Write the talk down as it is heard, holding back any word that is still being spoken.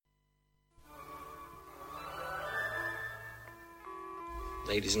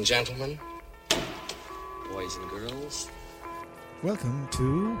Ladies and gentlemen, boys and girls, welcome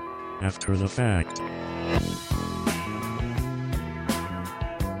to After the Fact.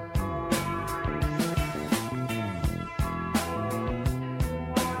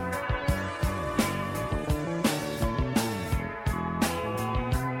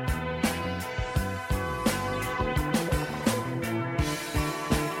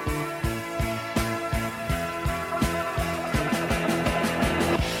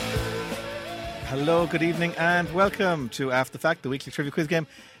 Hello, good evening, and welcome to After the Fact, the weekly trivia quiz game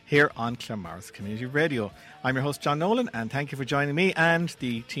here on Claremorris Community Radio. I'm your host, John Nolan, and thank you for joining me and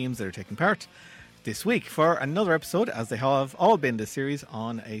the teams that are taking part this week for another episode, as they have all been this series,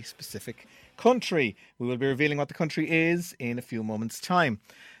 on a specific country. We will be revealing what the country is in a few moments' time.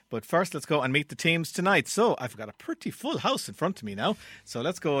 But first, let's go and meet the teams tonight. So I've got a pretty full house in front of me now. So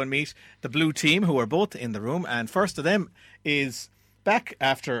let's go and meet the blue team, who are both in the room. And first of them is back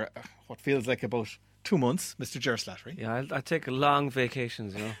after what feels like about 2 months, Mr. Ger Slattery. Yeah, I take long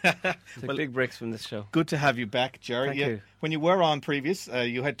vacations, you know. Take big breaks from this show. Good to have you back, Ger. Thank you. When you were on previous,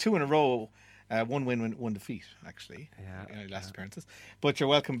 you had two in a row, one win, one defeat, actually. Yeah. Last appearances. But you're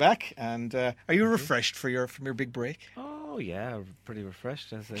welcome back. And are you refreshed from your big break? Oh yeah, pretty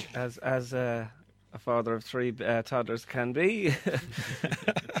refreshed as a father of three toddlers can be.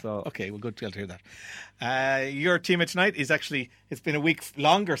 So okay, well, good to be able to hear that. Your teammate tonight is actually, it's been a week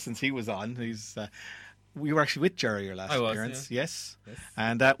longer since he was on. We were actually with Jerry your last appearance. Yeah. Yes.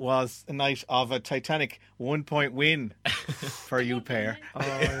 And that was a night of a Titanic 1-point win for you pair. Oh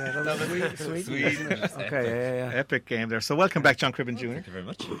yeah, that was sweet. Okay, yeah. Epic game there. So welcome back, John Cribben Jr. Thank you very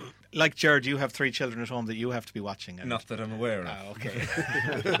much. Like Jared, you have 3 children at home that you have to be watching. Not that I'm aware of. Okay.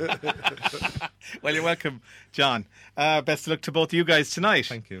 Well, you're welcome, John. Best of luck to both of you guys tonight.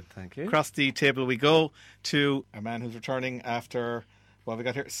 Thank you. Across the table we go to a man who's returning after, what have we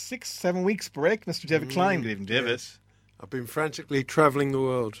got here, 6-7 weeks break, Mr. David Klein. Good evening, David. Yes. I've been frantically travelling the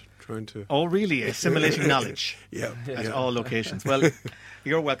world trying to... Oh, really? Assimilating knowledge. Yeah. At all locations. Well,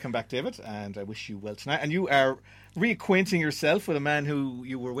 you're welcome back, David, and I wish you well tonight. And you are reacquainting yourself with a man who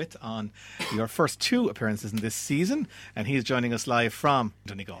you were with on your first 2 appearances in this season, and he's joining us live from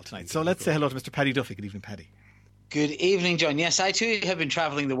Donegal tonight. So let's say hello to Mr. Paddy Duffy. Good evening, Paddy. Good evening, John. Yes, I too have been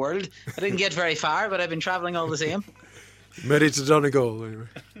travelling the world. I didn't get very far, but I've been travelling all the same. Made it to Donegal, anyway.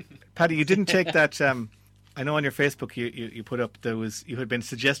 Paddy, you didn't take that... I know on your Facebook you put up you had been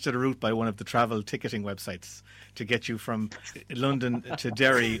suggested a route by one of the travel ticketing websites to get you from London to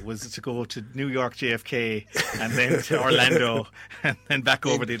Derry was to go to New York JFK and then to Orlando and then back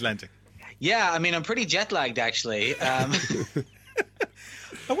over the Atlantic. Yeah, I mean, I'm pretty jet lagged actually. I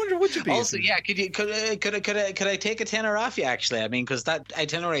wonder, would you be? Also, yeah, could I take a tenner off you actually? I mean, because that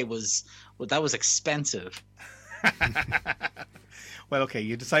itinerary was expensive. Well, okay,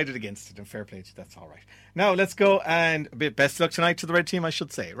 you decided against it, and fair play to you, that's all right. Now, let's go and best luck tonight to the red team, I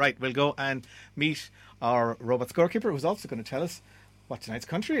should say. Right, we'll go and meet our robot scorekeeper, who's also going to tell us what tonight's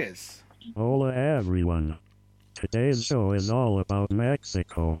country is. Hola, everyone. Today's show is all about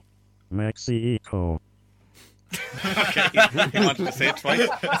Mexico. Mexico. Okay, you wanted to say it twice?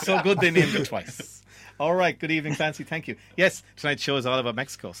 So good they named it twice. All right, good evening, Fancy, thank you. Yes, tonight's show is all about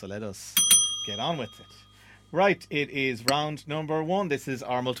Mexico, so let us get on with it. Right, it is round number 1. This is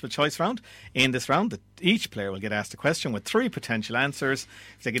our multiple choice round. In this round, each player will get asked a question with 3 potential answers.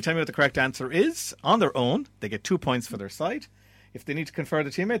 If they can tell me what the correct answer is on their own, they get 2 points for their side. If they need to confer the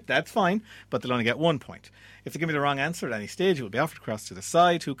teammate, that's fine, but they'll only get 1 point. If they give me the wrong answer at any stage, it will be offered across to the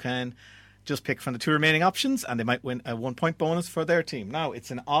side, who can just pick from the 2 remaining options, and they might win a 1-point bonus for their team. Now,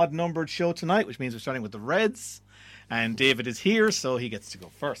 it's an odd-numbered show tonight, which means we're starting with the Reds, and David is here, so he gets to go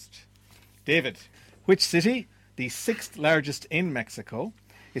first. David, which city, the 6th largest in Mexico,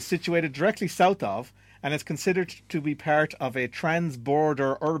 is situated directly south of and is considered to be part of a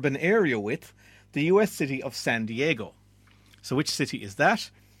trans-border urban area with the US city of San Diego? So which city is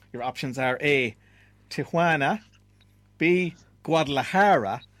that? Your options are A, Tijuana, B,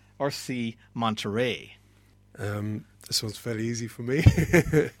 Guadalajara, or C, Monterrey. This one's fairly easy for me,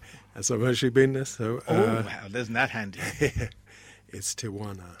 as I've actually been there. So, wow, isn't that handy? It's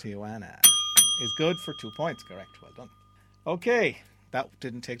Tijuana. Tijuana is good for 2 points, correct. Well done. Okay, that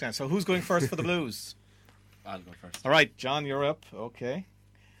didn't take time. So who's going first for the Blues? I'll go first. All right, John, you're up. Okay.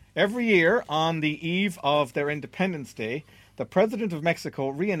 Every year, on the eve of their Independence Day, the President of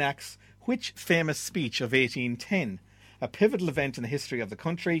Mexico reenacts which famous speech of 1810, a pivotal event in the history of the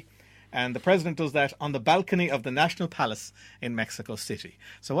country, and the President does that on the balcony of the National Palace in Mexico City.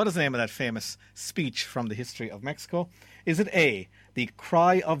 So what is the name of that famous speech from the history of Mexico? Is it A, the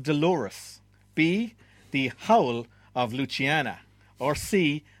Cry of Dolores, B, the Howl of Luciana, or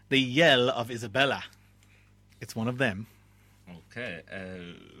C, the yell of Isabella? It's one of them. Okay.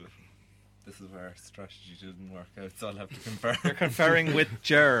 This is where strategy didn't work out, so I'll have to confer. You're conferring with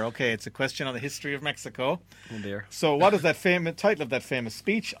Jer. Okay, it's a question on the history of Mexico. Oh dear. So, what is that famous title of that famous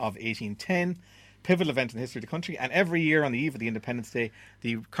speech of 1810? Pivotal event in the history of the country, and every year on the eve of the Independence Day,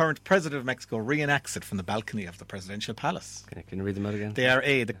 the current president of Mexico reenacts it from the balcony of the presidential palace. Can you read them out again? They are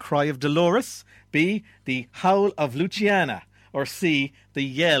A, the cry of Dolores, B, the howl of Luciana, or C, the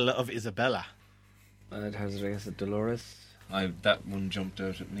yell of Isabella. It has, I guess, Dolores. That one jumped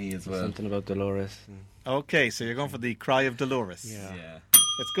out at me as well. Something about Dolores. Okay, so you're going for the cry of Dolores. Yeah.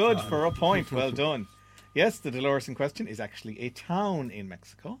 It's good for a point. Well done. Yes, the Dolores in question is actually a town in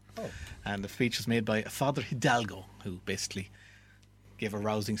Mexico. And the speech was made by Father Hidalgo, who basically gave a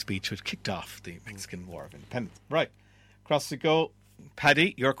rousing speech which kicked off the Mexican War of Independence. Right. Across we go.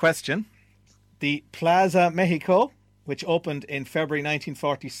 Paddy, your question. The Plaza Mexico, which opened in February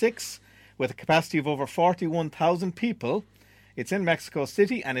 1946 with a capacity of over 41,000 people. It's in Mexico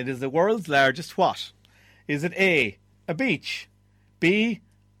City and it is the world's largest what? Is it A, a beach, B,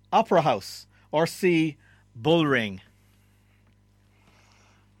 opera house, or C, bull ring?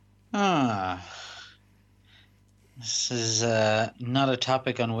 This is not a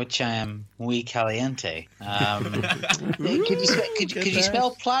topic on which I am muy caliente. Could you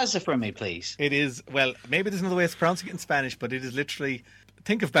spell plaza for me, please? It is, well, maybe there's another way of pronouncing it in Spanish, but it is literally,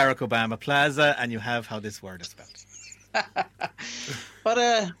 think of Barack Obama, plaza, and you have how this word is spelled. What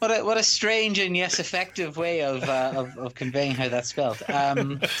a strange and yes effective way of conveying how that's spelled.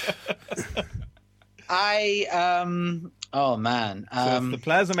 Oh man. So it's the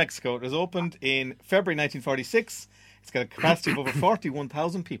Plaza Mexico. It was opened in February 1946. It's got a capacity of over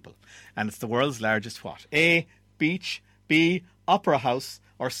 41,000 people, and it's the world's largest what? A, beach, B, opera house,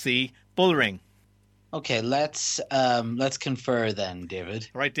 or C, bull ring. Okay, let's confer then, David.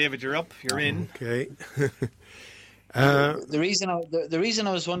 All right, David, you're up. You're in. Okay. The reason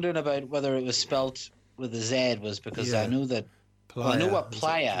I was wondering about whether it was spelt with a Z was because I knew that I know what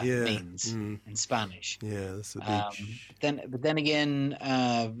playa means in Spanish. Yeah, that's the beach. But then again,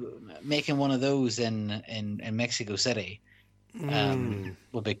 making one of those in Mexico City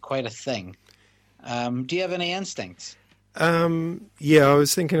will be quite a thing. Do you have any instincts? Yeah, I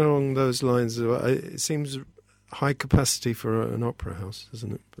was thinking along those lines. It seems high capacity for an opera house,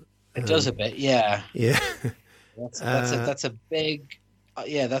 doesn't it? But, it does a bit, yeah. Yeah. That's a big,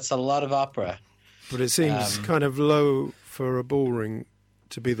 that's a lot of opera. But it seems kind of low for a bull ring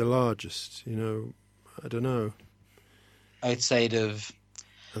to be the largest. I don't know. Outside of,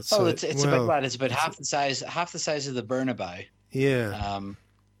 it's about half the size of the Bernabeu. Yeah.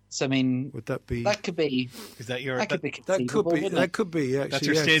 So I mean, would that be? That could be. Is that your? That could be. That could be. Actually, that's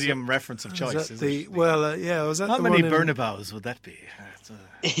your stadium reference of choice. Was that how the many one Bernabéus would that be?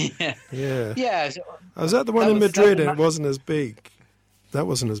 Yeah. Yeah. Was that the one in Madrid? And it wasn't as big. That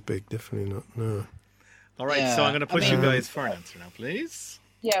wasn't as big. Definitely not. No. All right, so I'm going to push you guys for an answer now, please.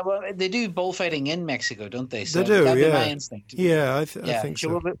 Yeah, well, they do bullfighting in Mexico, don't they? So they do, that'd yeah. be my instinct. Yeah, I think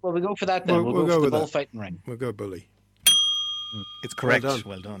so. Well, we go for that then. We'll go for the bullfighting ring. We'll go bully. It's correct.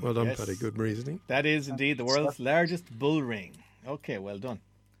 Well done, yes. Paddy. Good reasoning. That is indeed the world's largest bull ring. Okay, well done.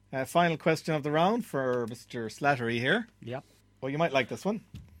 Final question of the round for Mr. Slattery here. Yep. Well, you might like this one.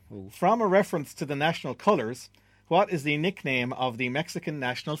 Ooh. From a reference to the national colours, what is the nickname of the Mexican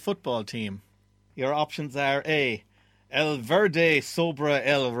national football team? Your options are A, El Verde sobre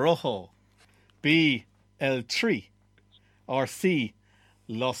el Rojo, B, El Tri, or C,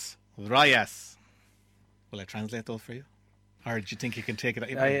 Los Rayas. Will I translate those for you? Or do you think you can take it?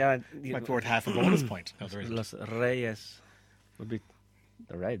 It might be worth half a bonus point. No, Los Reyes would be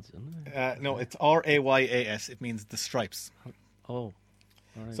the Reds, isn't it? No, it's Rayas. It means the stripes. Oh.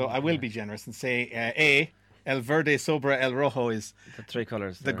 So I will be generous and say A, El Verde sobre el Rojo is the three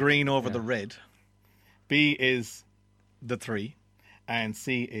colours. The green over the red. B is the three, and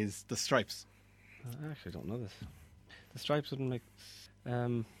C is the stripes. I actually don't know this. The stripes wouldn't make.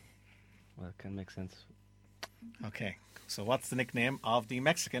 Well, it can make sense. Okay, so what's the nickname of the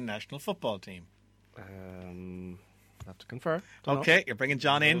Mexican national football team? I'll have to confer. Okay, you're bringing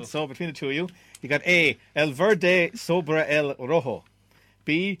John in. So between the two of you, you got A, El Verde sobre el Rojo,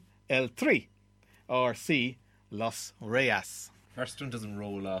 B, El Tri, or C, Los Reyes. First one doesn't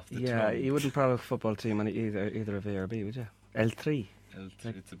roll off the tongue. Yeah, you wouldn't probably have a football team on either of A or B, would you? El Tri.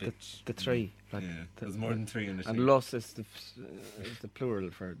 It's a bit... The three. Like there's more than three in the team. And Los is the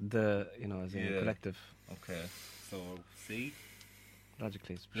plural for the, as in collective. Okay, so C?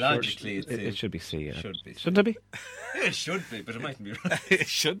 Logically, it should be C. Yeah. Should be. Shouldn't it be? Yeah, it should be, but it mightn't be right. It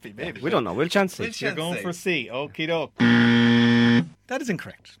should be, maybe. We don't know. We'll chance it. You're going for C. Okie doke. That is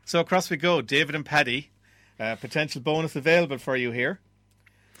incorrect. So across we go. David and Paddy. Potential bonus available for you here.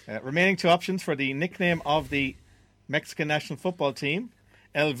 Remaining two options for the nickname of the Mexican national football team: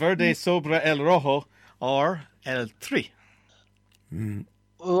 El Verde sobre el Rojo or El Tri.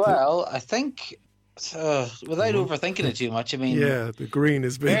 Well, I think, without overthinking it too much, I mean, Yeah, the green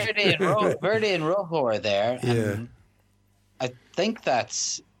is big. Verde and Rojo are there. Yeah. And I think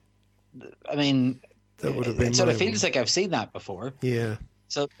that's, I mean, That would have been it sort of my feels one. like I've seen that before. Yeah,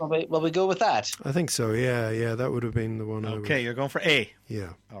 So, will we go with that? I think so. Yeah, that would have been the one. Okay, you're going for A.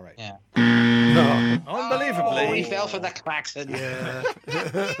 Yeah. All right. Yeah. No. Unbelievably. Oh, he fell for the klaxon. Yeah.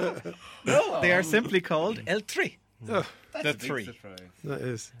 No, they are simply called El Tri. Oh, That's The a big three. surprise. that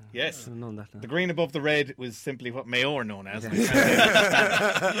is. Yes. I've known that now. The green above the red was simply what Mayor known as.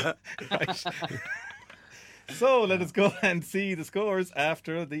 Right. So let us go and see the scores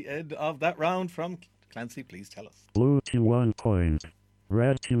after the end of that round from Clancy. Please tell us. Blue team 1 point.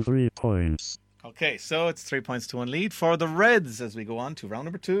 Red team 3 points. Okay, so it's 3 points to 1 lead for the Reds as we go on to round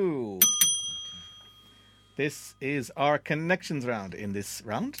number 2. This is our connections round. In this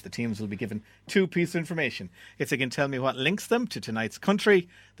round, the teams will be given 2 pieces of information. If they can tell me what links them to tonight's country,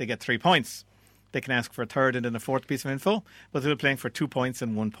 they get 3 points. They can ask for a third and then a fourth piece of info, but they'll be playing for 2 points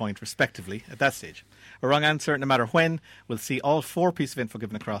and 1 point respectively at that stage. A wrong answer, no matter when, will see all 4 pieces of info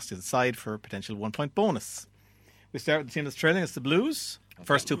given across to the side for a potential 1 point bonus. We start with the team that's trailing. It's the Blues.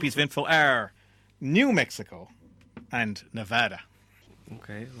 First 2 pieces of info are New Mexico and Nevada.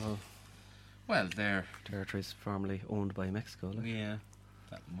 Okay, well, Well, there. territories formerly owned by Mexico. Like. Yeah.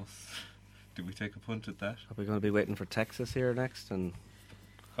 That must. Do we take a punt at that? Are we going to be waiting for Texas here next and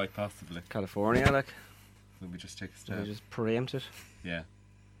Quite possibly. California? Like, Will we just take a do step? we just preempt it? Yeah.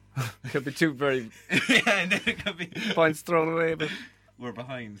 Could be 2 very Yeah, and then it could be. points thrown away, but We're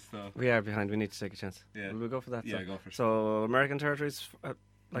behind, so. we are behind. We need to take a chance. Yeah. Will we go for that? Yeah, so, go for it. So American territories,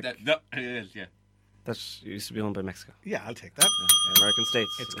 like No, yeah. that used to be owned by Mexico. Yeah, I'll take that. Yeah, American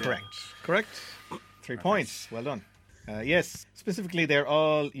states. It's Yeah. correct. Correct. 3 points. Well done. Yes, specifically, they're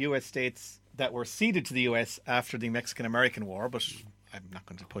all U.S. states that were ceded to the U.S. after the Mexican-American War, but I'm not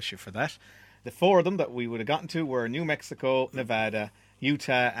going to push you for that. The 4 of them that we would have gotten to were New Mexico, Nevada,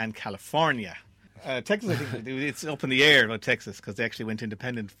 Utah, and California. Texas, I think it's up in the air about Texas because they actually went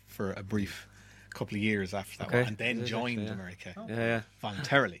independent for a brief couple of years after that Okay. war and then It is joined actually, yeah. America Yeah,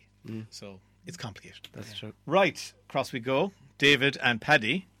 voluntarily. So it's complicated. that's true. Right, across we go. David and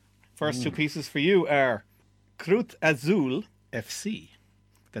Paddy. First 2 pieces for you are Cruz Azul FC.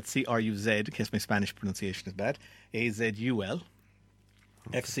 That's C-R-U-Z, in case my Spanish pronunciation is bad. A-Z-U-L.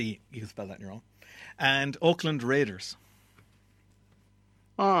 FC, you can spell that on your own. And Oakland Raiders.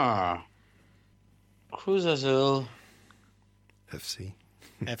 Cruz Azul. FC.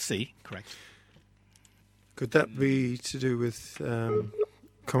 FC, correct. Could that be to do with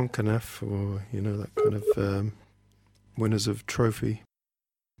CONCACAF or that kind of winners of trophy?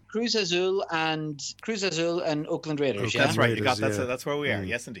 Cruz Azul and Oakland Raiders. Okay. That's right, you got Raiders, that. yeah. So that's where we are.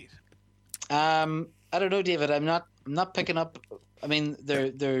 Yes, indeed. I don't know, David. I'm not picking up. I mean,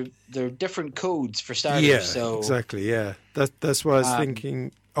 they're different codes for starters. Yeah, so exactly. Yeah, that's why I was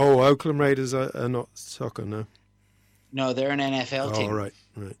thinking. Oh, Oakland Raiders are not soccer, no. no, they're an NFL team. Oh, right.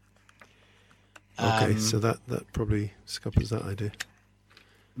 Okay, Um, so that probably scuppers that idea.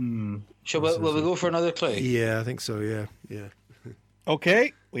 Will we go for another clue? Yeah, I think so. Yeah.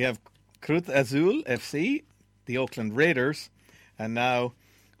 Okay, we have Cruz Azul FC, the Oakland Raiders, and now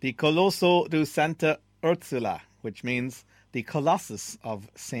the Colosso de Santa Ursula, which means the Colossus of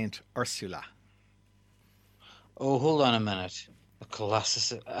Saint Ursula. Oh, hold on a minute. The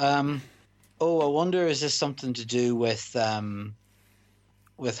Colossus. I wonder, is this something to do with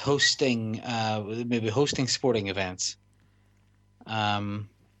hosting, maybe hosting sporting events? Go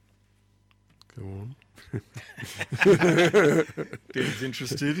on. David's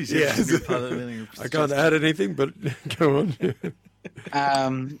interested. He's Yes. I can't add anything, but go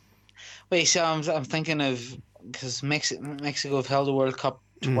on. Wait, so I'm thinking of, because Mexico have held a World Cup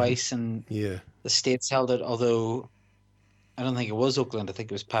twice, and Yeah. the States held it, although I don't think it was Oakland. I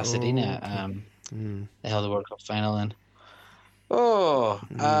think it was Pasadena. They held the World Cup final in.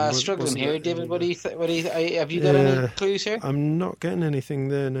 Struggling wasn't here, it- David. What do you have you got any clues here? I'm not getting anything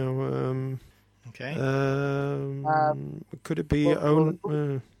there now. Okay. Could it be own?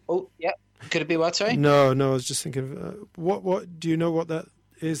 Oh, yeah. Could it be what? Sorry. No, I was just thinking. What do you know what that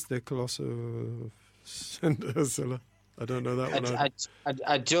is? The Colosso of Saint Ursula. I don't know that one.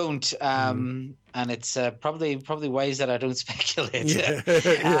 I don't, and it's probably wise that I don't speculate. Yeah.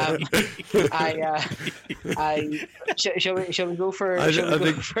 Shall we go for? I shall we go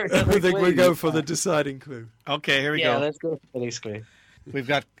think for I another think we clue? go for the deciding clue. Okay, here we Yeah, go. let's go for the next clue. We've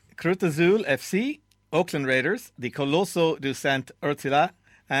got Cruz Azul FC, Oakland Raiders, the Colosso de Sant Ursula,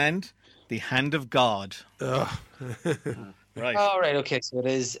 and the Hand of God. Oh, Right. Oh, right. Okay, so it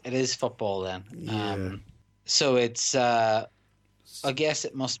is football then. Yeah. So it's I guess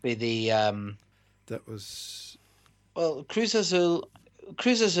it must be the that was. well, Cruz Azul,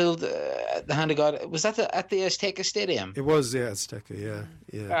 the Hand of God. Was that at the Azteca Stadium? It was the Azteca.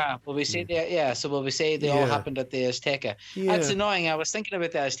 Yeah. Will we say so will we say they all Yeah. happened at the Azteca? Yeah. That's annoying. I was thinking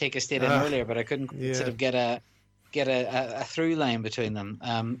about the Azteca Stadium earlier, but I couldn't Yeah. sort of get a through line between them.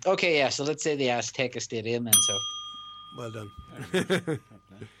 Okay, yeah. So let's say the Azteca Stadium then. So Well done.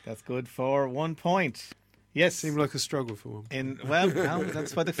 That's good for 1 point. Yes. Seemed like a struggle for one. No,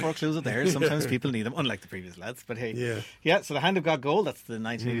 that's why the 4 clues are there. Sometimes people need them, unlike the previous lads. But hey, Yeah. So the Hand of God goal. That's the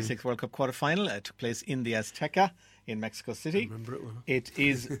 1986 World Cup quarterfinal. It took place in the Azteca in Mexico City. Remember it well. It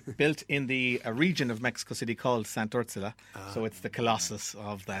is built in the region of Mexico City called Sant Ursula, so it's the Colossus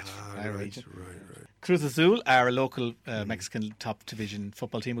of that region. Right. Cruz Azul are a local Mexican top division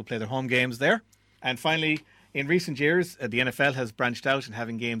football team who play their home games there. And finally, in recent years, the NFL has branched out and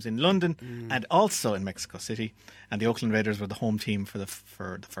having games in London and also in Mexico City. And the Oakland Raiders were the home team for the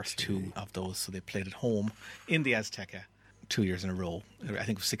first 2 of those. So they played at home in the Azteca 2 years in a row. I think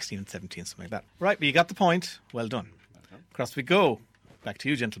it was 16 and 17, something like that. Right, but you got the point. Well done. Across we go. Back to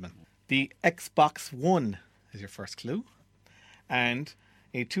you, gentlemen. The Xbox One is your first clue. And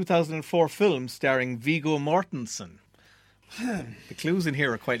a 2004 film starring Viggo Mortensen. The clues in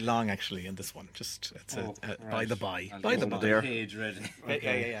here are quite long, actually, in this one. Just it's by the by. By the by. Page ready.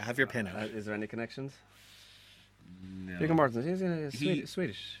 Yeah. Have your pen out. Is there any connections? No. Viggo Mortensen. He's a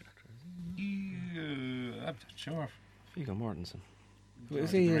Swedish actor. I'm not sure. Viggo Mortensen. Lord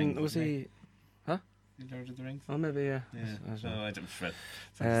Was of he the in? Rings, Was wasn't he? Lord of the Rings. Oh, maybe yeah. Yeah. I don't know. No, I don't fret.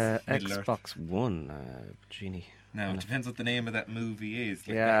 Xbox One, Genie. Now it depends what the name of that movie is.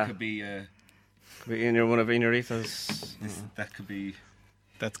 Like, Yeah. That could be. Could be in one of Inarita's. That could be.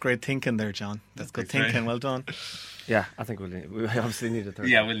 That's great thinking there, John. That's good Thanks, thinking. right. Well done. Yeah, I think we obviously need a third.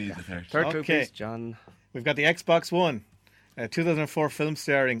 Yeah, we'll need the third. Third clue, Okay. please, John. We've got the Xbox One, a 2004 film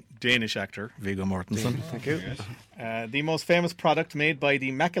starring Danish actor Viggo Mortensen. Thank you. The most famous product made by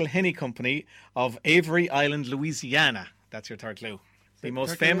the McElhenney Company of Avery Island, Louisiana. That's your third clue. The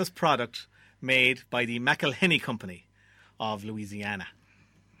most famous product made by the McElhenney Company of Louisiana.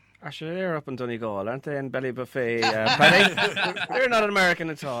 Actually, they're up in Donegal, aren't they? In Belly Buffet, Paddy? They're not American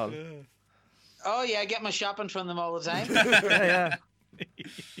at all. oh yeah, I get my shopping from them all the time. Yeah.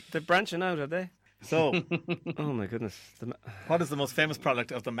 They're branching out, are they? So, Oh my goodness. what is the most famous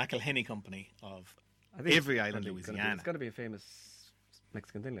product of the McElhenney Company of I think Avery it's Island, gonna be- Louisiana? It's got to be a famous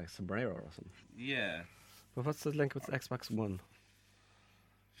Mexican thing like sombrero or something. Yeah. But what's the link with Xbox One?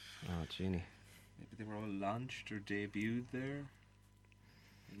 Oh, Genie. Maybe they were all launched or debuted there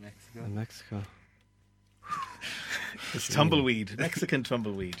in Mexico. In Mexico. It's tumbleweed, Mexican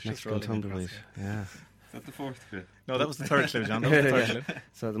tumbleweed. Just Mexican rolling across tumbleweed. here. Yeah. Is that the fourth clue? No, that was the third clue, John. That was the third Yeah. clue.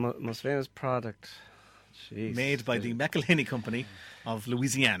 So the most famous product. Jeez. Made by the McElhenney Company of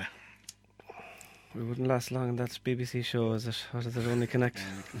Louisiana. We wouldn't last long in that BBC show, is it? Or does it only connect?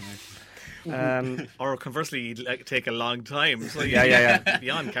 Or conversely, you'd like take a long time. So Yeah. Be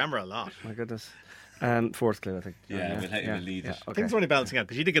on camera a lot. My goodness. Fourth clue, I think. Yeah, we'll let you lead it. Okay. Things are only balancing out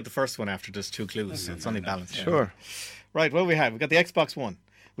because you did get the first one after just 2 clues, so it's only balanced. Sure. Right, well, we've got the Xbox One.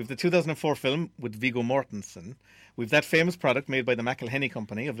 We've the 2004 film with Viggo Mortensen. We've that famous product made by the McElhenney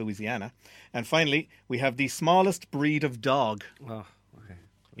Company of Louisiana. And finally, we have the smallest breed of dog. Oh, okay.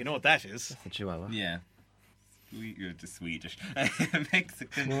 You know what that is? The Chihuahua. Yeah. You're the Swedish.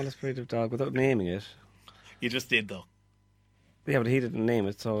 Mexican. Smallest breed of dog without naming it. You just did, though. Yeah, but he didn't name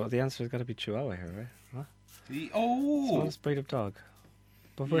it, so the answer has got to be Chihuahua here, right? What? Oh! Smallest breed of dog.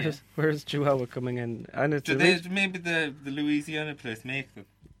 But where's Chihuahua coming in? And it's Do they, maybe the Louisiana place make them.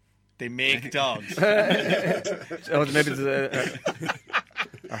 They make dogs. oh, maybe it's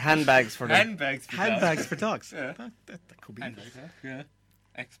or handbags for them. Handbags for Handbags for dogs. Yeah. That could be. Handbags, yeah.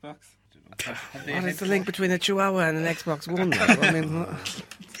 Xbox. Have they What is the Xbox? link between a Chihuahua and an Xbox One? I mean,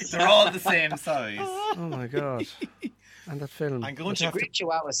 They're all the same size. oh my god! And that film. I'm going It's to a have to, great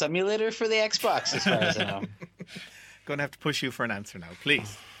Chihuahua simulator for the Xbox, as far as I know. going to have to push you for an answer now,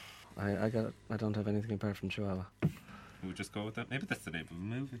 please. I don't have anything apart from Chihuahua. We'll just go with that. Maybe that's the name of the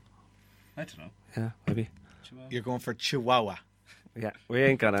movie. I don't know. Yeah, maybe. Chihuahua. You're going for Chihuahua. Yeah, we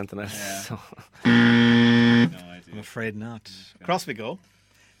ain't got anything else. Yeah. So. No idea. I'm afraid not. Across we go.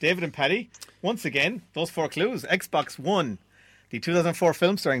 David and Paddy, once again, those 4 clues. Xbox One, the 2004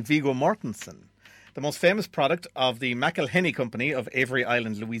 film starring Viggo Mortensen, the most famous product of the McElhenney Company of Avery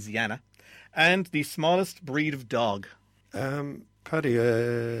Island, Louisiana, and the smallest breed of dog. Paddy,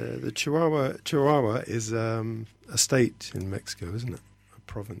 the Chihuahua is a state in Mexico, isn't it? A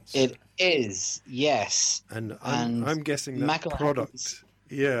province. It is, yes. And And I'm guessing that McElhenney's- product, is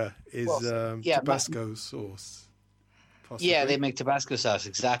yeah, Tabasco sauce. Possibly. Yeah, they make Tabasco sauce,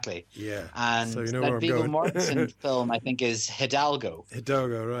 exactly. Yeah. And So you know that where I'm Viggo going. Mortensen film, I think, is Hidalgo.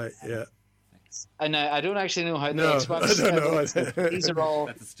 Hidalgo, right? Yeah. And I don't actually know how No, the Xbox. I don't know. These are all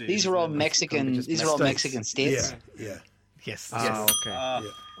That's a state, these are all isn't it? Mexican. These are all Mexican states. Yeah. Yes. Ah, okay. Yeah.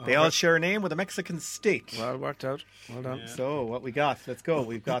 They all share a name with a Mexican state. Well worked out. Well done. So what we got? Let's go.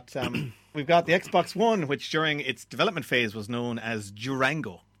 We've got the Xbox One, which during its development phase was known as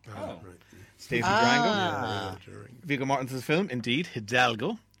Durango. Oh, right. Steve from Durango. Ah. Viggo Mortensen's film, indeed,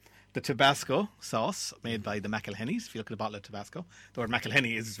 Hidalgo. The Tabasco sauce made by the McElhennys. If you look at a bottle of Tabasco, the word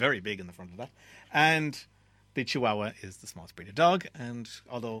McElhenney is very big in the front of that. And the Chihuahua is the smallest breed of dog, and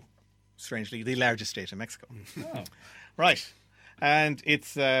although strangely the largest state in Mexico. Right, and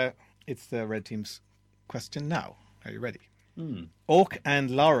it's the red team's question now. Are you ready? Oak and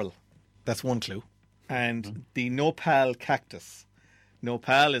laurel. That's one clue. And the nopal cactus.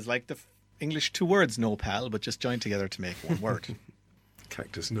 Nopal is like the English 2 words nopal, but just joined together to make one word.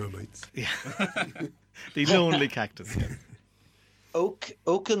 Cactus nomates. The lonely cactus. Yeah.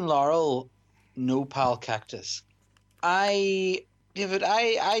 Oak and laurel, nopal cactus. David,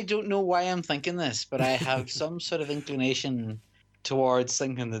 I don't know why I'm thinking this, but I have some sort of inclination towards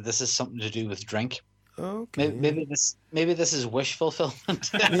thinking that this is something to do with drink. Okay. Maybe this is wish fulfillment.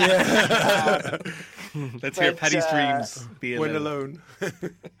 Yeah. Let's hear But, Paddy's dreams. Be a When little- alone.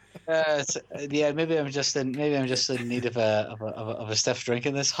 Yeah, maybe I'm just in need of a stiff drink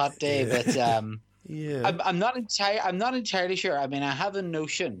in this hot day. But Yeah. I'm not entirely sure. I mean, I have a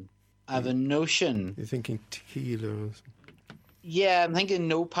notion. You're thinking tequila or something. Yeah, I'm thinking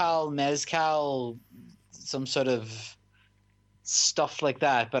nopal, mezcal, some sort of stuff like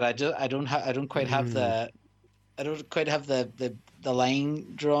that. But I don't quite have the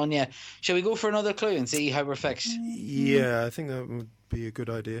line drawn yet. Shall we go for another clue and see how we're fixed? Yeah, I think that would be a good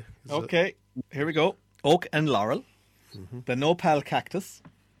idea. Is that- Okay, here we go. Oak and laurel. The nopal cactus.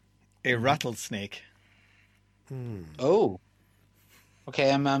 A rattlesnake. Oh,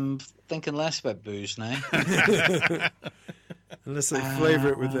 okay. I'm thinking less about booze now. Unless they flavour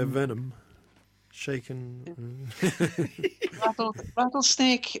it with their venom. Shaken.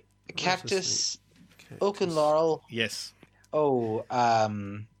 Rattlesnake, cactus, oak and laurel. Yes. Oh,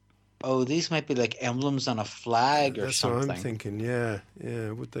 these might be like emblems on a flag or That's something. what I'm thinking. Yeah.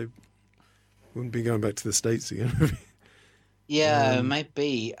 Wouldn't be going back to the States again. Yeah, it might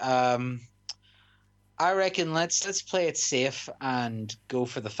be. I reckon let's play it safe and go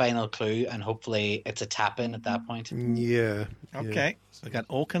for the final clue, and hopefully it's a tap in at that point. Yeah. Okay. So we got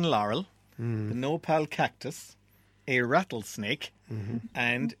oak and laurel, the nopal cactus, a rattlesnake,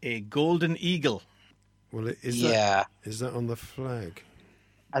 and a golden eagle. Well, is Yeah, that on the flag?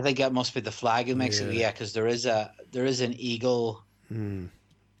 I think that must be the flag in Mexico. Yeah. Yeah, because there is an eagle.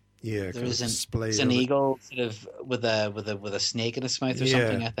 Yeah, There is display it's an of it. eagle sort of with a snake in its mouth or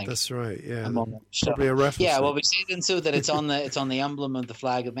something. I think. That's right. Yeah, Among them. probably a rattlesnake. Yeah, well, we say then so that it's on the emblem of the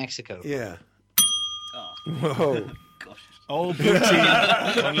flag of Mexico. Yeah. Oh, Whoa. gosh. Oh, blue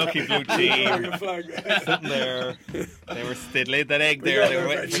team. Unlucky blue team. Sitting there. They laid that egg there. They were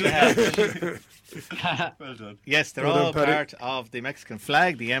waiting for the hatch. Well done. Yes, they're Well done, all Paddy. part of the Mexican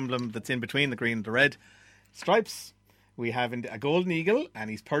flag, the emblem that's in between the green and the red stripes. We have a golden eagle, and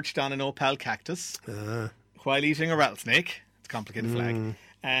he's perched on an opal cactus while eating a rattlesnake. It's a complicated flag.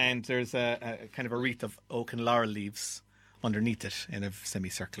 And there's a kind of a wreath of oak and laurel leaves underneath it in a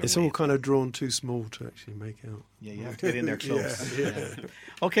semicircular It's way. all kind of drawn too small to actually make out. Yeah, you have to get in there close. Yeah.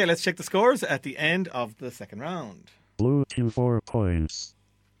 Okay, let's check the scores at the end of the second round. Blue team 4 points.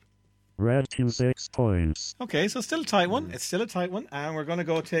 Red team 6 points. Okay, so still a tight one. It's still a tight one. And we're going to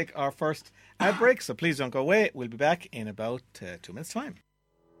go take our first ad break. So please don't go away. We'll be back in about 2 minutes' time.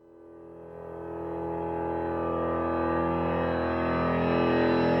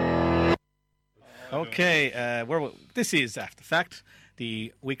 Okay, this is After the Fact,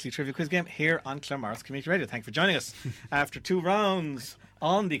 the weekly trivia quiz game here on Claremorris Community Radio. Thanks for joining us. After 2 rounds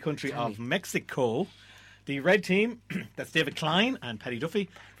on the country of Mexico, the red team, that's David Klein and Paddy Duffy,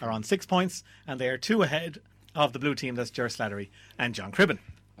 are on 6 points, and they are 2 ahead of the blue team, that's Ger Slattery and John Cribben.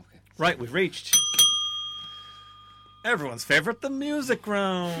 Okay. Right, we've reached everyone's favourite, the music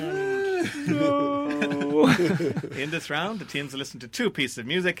round. No. In this round, the teams will listen to 2 pieces of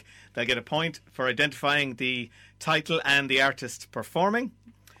music. They'll get a point for identifying the title and the artist performing.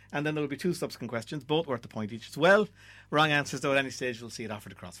 And then there will be 2 subsequent questions, both worth a point each as well. Wrong answers, though, at any stage, we'll see it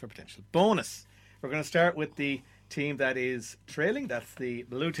offered across for a potential bonus. We're going to start with the team that is trailing. That's the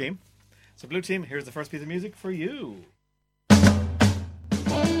blue team. So, blue team, here's the first piece of music for you.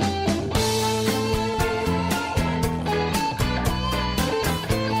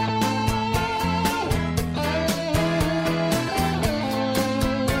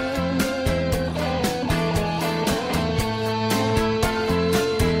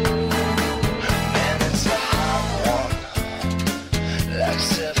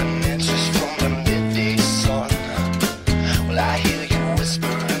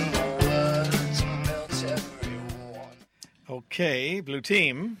 Okay, blue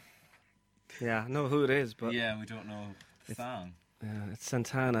team. Yeah, I know who it is, but Yeah, we don't know the song. it's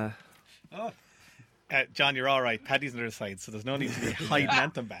Santana. Oh, John, you're all right. Paddy's on the other side, so there's no need to be hiding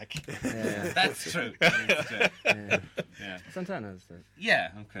anthem back. Yeah, that's true. That is true. yeah. Yeah. Santana is the.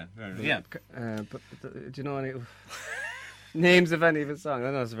 Yeah. Okay. Fair enough. Yeah. But do you know any names of any of his songs?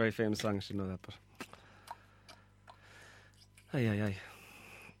 I know it's a very famous song. I should know that, but. Aye.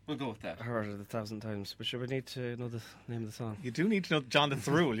 We'll go with that. I heard it 1,000 times, but sure, we need to know the name of the song. You do need to know, John, that's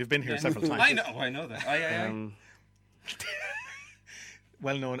the rule. You've been here several times. I know that. Aye.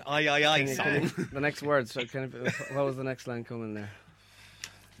 Well-known I song. The next words. So what was the next line coming there?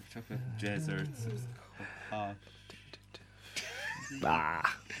 Took a deserts. I'm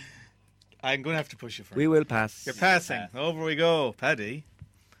going to have to push you for We it. will pass. You're passing. Over we go. Paddy.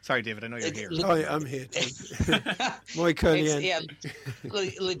 Sorry, David, I know you're here. Oh, yeah, I'm here too. My curly It's, end. yeah,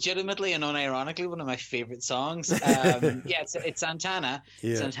 legitimately and unironically one of my favourite songs. It's Santana.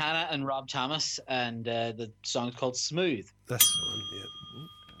 Yeah. Santana and Rob Thomas, and the song's called Smooth. That's the one, yeah.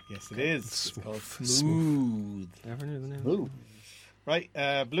 Yes, it is. It's called Smooth. Smooth. Never knew the name. Right,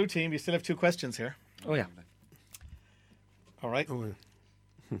 blue team, you still have 2 questions here. Oh yeah. All right. Oh, yeah.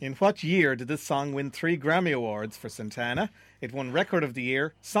 In what year did this song win 3 Grammy Awards for Santana? It won Record of the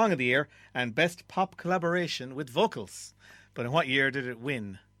Year, Song of the Year, and Best Pop Collaboration with Vocals. But in what year did it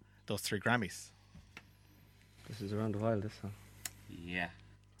win those 3 Grammys? This is around a while. This song. Yeah.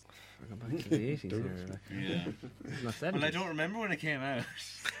 We're going back to the 80s here. Like, Yeah. not 70s. Well, I don't remember when it came out.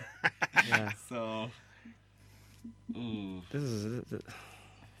 Yeah. So. Ooh. This is.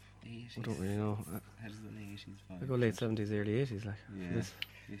 80s. I don't really know. How does the 80s find? I go late 70s, early 80s. Like. Yeah. This.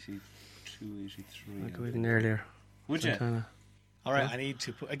 82, 83. I go even earlier. Would you? Santana. All right, I need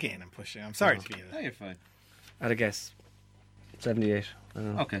to put... Again, I'm pushing. I'm sorry to be... No, you're fine. I'd guess 78. I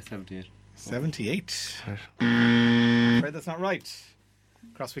don't know. Okay, 78. 78. Right. I'm afraid that's not right.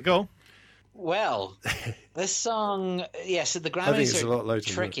 Across we go. Well, this song, so the I think Grammys it's a are lot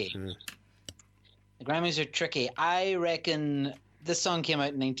later. tricky. Yeah. The Grammys are tricky. I reckon this song came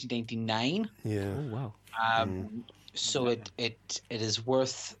out in 1999. Yeah. Oh wow. So it is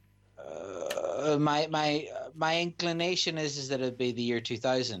worth. My inclination is that it'd be the year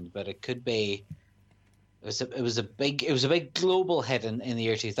 2000, but it could be. It was a big global hit in the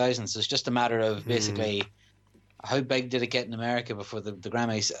year 2000. So it's just a matter of basically how big did it get in America before the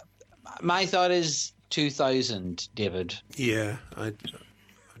Grammys. My thought is 2000, David. Yeah, I'd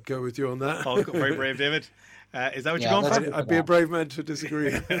go with you on that. Oh, very brave, David. Is that what Yeah, you're going that's for? a- I'd be a brave man to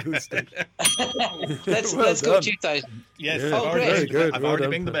disagree. let's Well go done. 2000. Yes, Yeah. I've Oh, already, great. Very good. I've Well already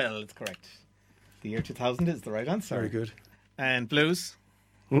done. binged the bell. It's correct. The year 2000 is the right answer. Very good. And Blues,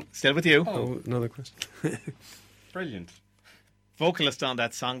 still with you. Oh, another question. Brilliant. Vocalist on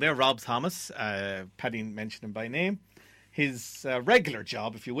that song there, Rob Thomas. Paddy mentioned him by name. His regular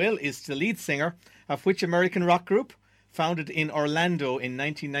job, if you will, is the lead singer of which American rock group founded in Orlando in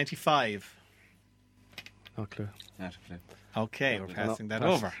 1995? No clue. Not a clue. Okay, we're passing that pass.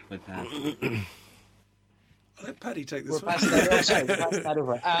 over. With that. I'll let Paddy take We're this one. passing that over. Sorry, we're passing that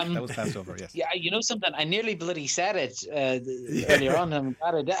over. That was passed over, yes. Yeah, you know something? I nearly bloody said it earlier on. I'm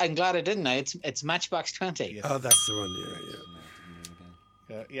glad I didn't. It's Matchbox 20. Yes. Oh, that's the one.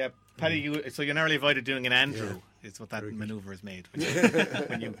 Yeah. Yeah, Paddy, so you narrowly avoided doing an Andrew, is what that manoeuvre is made.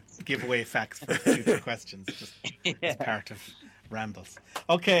 When you give away facts for future questions. Just as part of rambles.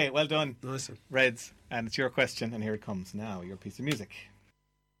 Okay, well done, Nice one. Reds. And it's your question, and here it comes now, your piece of music.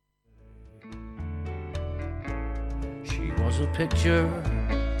 She was a picture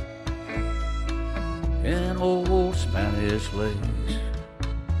in old Spanish lace,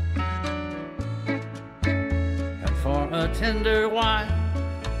 and for a tender while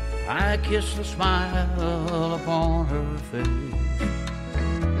I kissed the smile upon her face,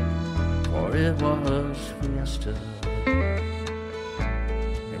 for it was fiesta,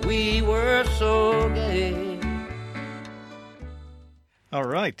 and we were so gay. All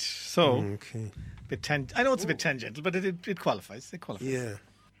right. So, Okay. I know it's a bit tangential, but it qualifies. It qualifies. Yeah.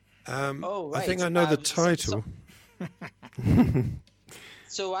 Oh, right. I think I know the So- title.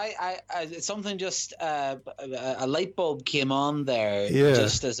 So I something just a light bulb came on there Yeah.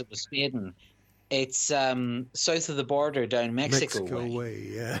 just as it was fading. It's south of the border down Mexico, way.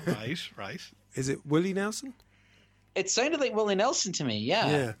 yeah. Right. Is it Willie Nelson? It sounded like Willie Nelson to me. Yeah.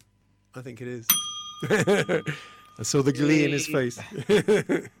 Yeah, I think it is. I saw the glee in his face.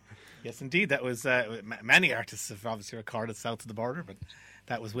 Yes, indeed. That was many artists have obviously recorded south of the border, but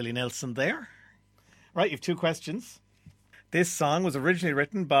that was Willie Nelson there. Right, you've 2 questions. This song was originally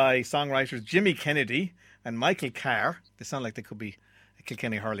written by songwriters Jimmy Kennedy and Michael Carr. They sound like they could be a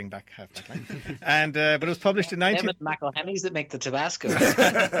Kilkenny hurling back halfback line. And but it was published in Them and McElhenney's that make the Tabasco.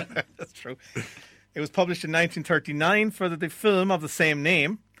 That's true. It was published in 1939 for the film of the same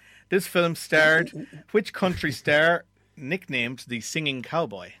name. This film starred which country star nicknamed the Singing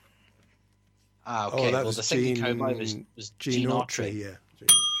Cowboy? Okay. that well, was the second Gene- cowboy was Gene Autry. yeah.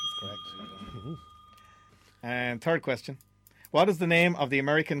 Correct. And third question. What is the name of the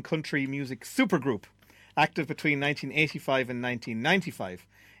American country music supergroup active between 1985 and 1995,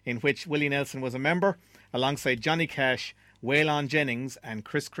 in which Willie Nelson was a member alongside Johnny Cash, Waylon Jennings and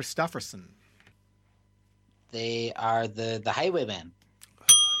Chris Christopherson? They are the Highwaymen.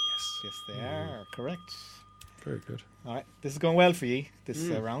 Yes, they are. Correct. Very good. All right. This is going well for you this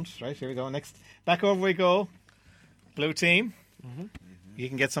round. Right, here we go. Next. Back over we go. Blue team. You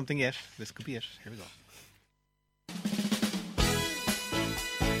can get something yet. This could be it. Here we go.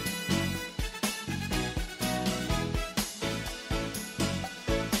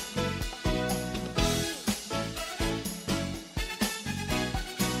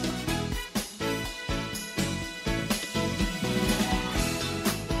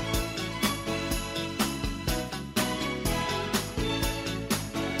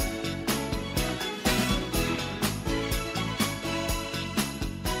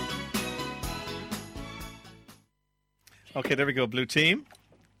 Okay, there we go. Blue team.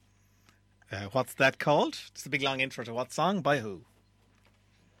 What's that called? It's the big long intro to what song? By who?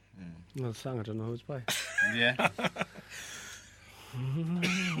 No song, I don't know who's by. Yeah.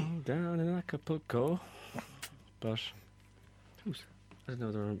 Down in Acapulco. But who's? I didn't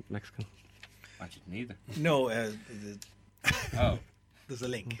know they were Mexican. I didn't either. No, Oh, there's a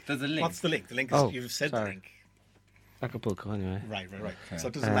link. there's a link. What's the link? The link is, Oh, you've said the sorry. link. Acapulco, anyway. Right. Okay. So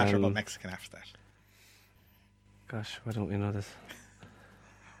it doesn't matter about Um, Mexican after that. Gosh, why don't we know this?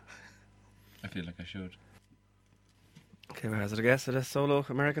 I feel like I should. Okay, where is it a guess? Is it a solo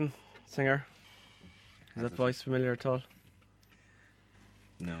American singer? Is that voice familiar at all?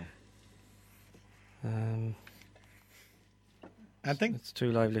 No. I think It's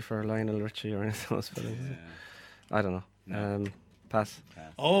too lively for Lionel Richie or anything else. But Yeah. I don't know. No. Pass.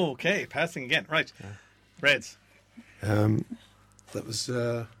 Oh, okay, passing again. Right. Reds. That was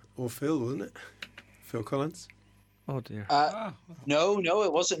or Phil, wasn't it? Phil Collins. Oh dear. No,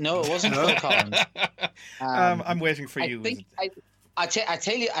 it wasn't. No, it wasn't Phil Collins. I'm waiting for I you. think I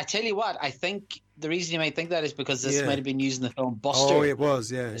tell you what. I think the reason you might think that is because this Yeah. might have been used in the film Buster. Oh, it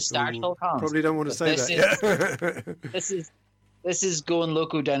was, yeah. The star Ooh, Phil Collins. Probably don't want to But say this that. This is Going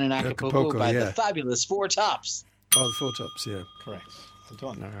Loco Down in Acapulco, Acapulco, by yeah. the fabulous Four Tops. Oh, the Four Tops, yeah. Correct.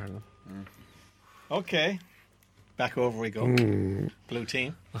 Well done. Never heard of them. Okay. Back over we go. Blue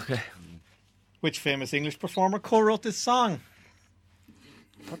team. Okay. Which famous English performer co-wrote this song?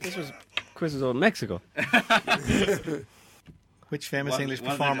 But this was quizzes over Mexico. Which famous Was- English was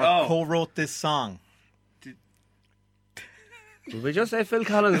it- performer oh. co-wrote this song? Did we just say Phil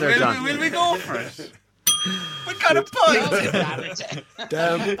Collins there, John? Will we go for it? What kind of point?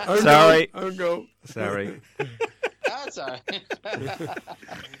 Damn. Sorry. Oh, go. Sorry. That's all right.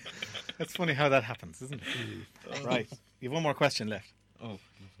 That's funny how that happens, isn't it? Right. You have one more question left. Oh,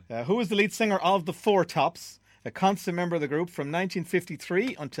 Who was the lead singer of the Four Tops, a constant member of the group from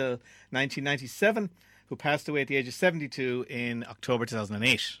 1953 until 1997, who passed away at the age of 72 in October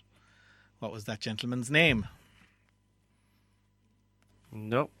 2008? What was that gentleman's name?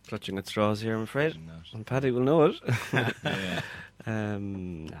 No, clutching at straws here, I'm afraid. not. And Paddy will know it. Yeah.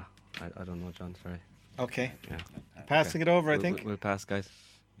 No, I don't know, John. Sorry. Okay. Yeah. Passing it over, I We'll- think. we'll pass, guys.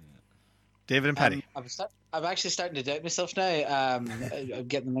 David and Paddy. I'm actually starting to doubt myself now. I'm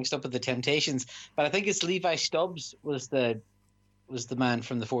getting them mixed up with the Temptations, but I think it's Levi Stubbs was the man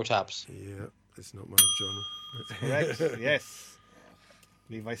from the Four Tops. Yeah, it's not my genre. Correct. Yes.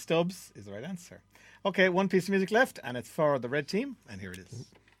 Levi Stubbs is the right answer. Okay, one piece of music left, and it's for the red team, and here it is.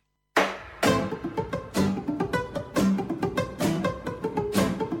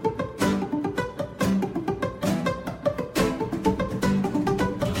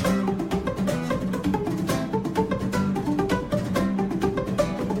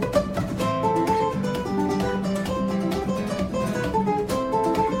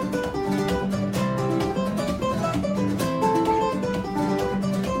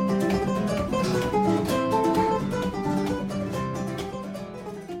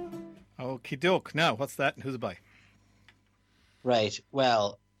 doke. Now, what's that and who's it by? Right.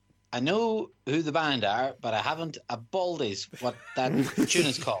 Well, I know who the band are, but I haven't a baldies what that tune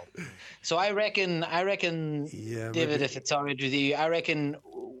is called. So I reckon, Yeah, David, maybe. if it's all right with you, I reckon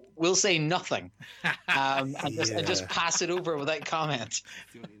we'll say nothing and just pass it over without comment.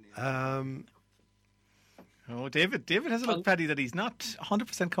 Oh, David has a look, Paddy, that he's not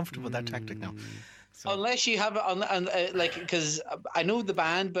 100% comfortable with that tactic now. So, Unless you have it on, like, because I know the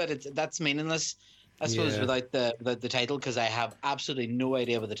band, but that's meaningless, I suppose, Yeah. without the title, because I have absolutely no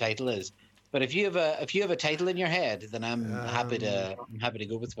idea what the title is. But if you have a title in your head, then I'm happy to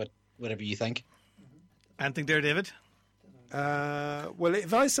go with whatever you think. anything there, David? Well,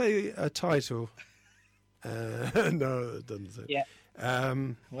 if I say a title, no, it doesn't say. Yeah.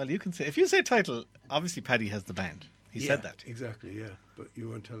 Well, you can say, if you say title, obviously Paddy has the band. He said that. Exactly, yeah. But you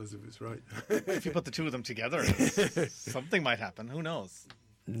won't tell us if it's right. If you put the two of them together, something might happen. Who knows?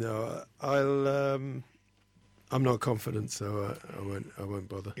 No, I'm not confident, so I won't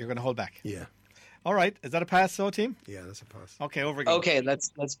bother. You're going to hold back. Yeah, All right. Is that a pass, so team? yeah, that's a pass. Okay, over again. Okay, let's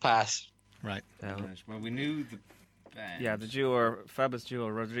pass. Right. Right. Well, we knew the band. Yeah, the duo, fabulous duo,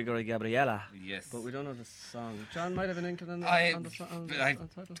 Rodrigo y Gabriela. Yes. But we don't know the song. John might have an inkling on the title.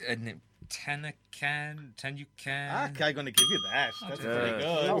 Tanucan. Ah, I'm going to give you that. That's pretty good.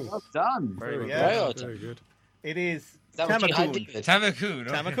 Oh, well done. Very good. Yeah. Well Very good. It is Is that what you had, Tamacoon. David? Tamacoon.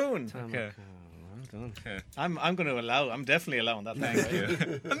 Okay. Tamacoon. Okay. Well done. I'm going to allow. I'm definitely allowing that. Thank you.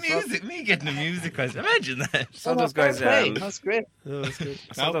 The music, me getting the music quiz. Imagine that. Saw those guys. Hey, that's great. Oh, that's good.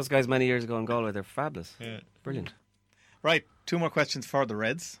 I saw those guys many years ago in Galway. They're fabulous. Yeah. Brilliant. Right. Two more questions for the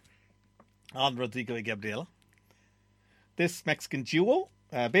Reds on Rodrigo y Gabriela. This Mexican duo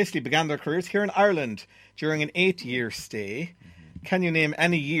basically began their careers here in Ireland during an 8-year stay. Can you name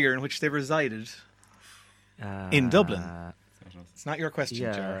any year in which they resided in Dublin? It's not your question,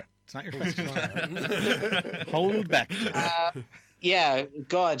 Yeah. Jar. It's not your question. Hold back. Yeah,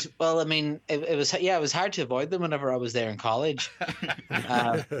 God. Well, I mean, it was hard to avoid them whenever I was there in college.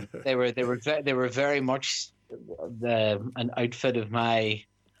 They were very much an outfit of my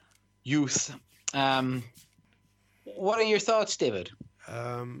youth. What are your thoughts, David?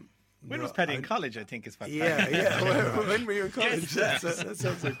 When was Paddy in college, I think, is what Yeah. When were you in college? That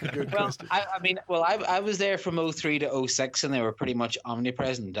sounds like a good Well, question. I was there from 03 to 06, and they were pretty much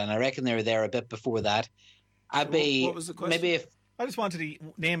omnipresent. And I reckon they were there a bit before that. What was the question? maybe if I just wanted to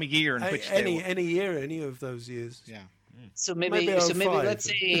name a year in which they were. Any year, any of those years. Yeah. maybe 05. let's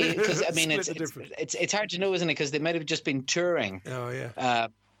say, because I mean Split the difference. it's hard to know, isn't it? Because they might have just been touring, Oh yeah.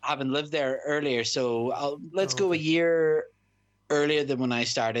 having lived there earlier. So let's go a year earlier than when I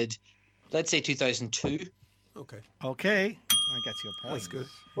started. Let's say 2002. Okay. Okay. I get your point. That's good.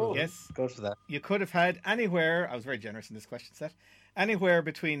 Oh, Yes. go for that. You could have had anywhere, I was very generous in this question set, anywhere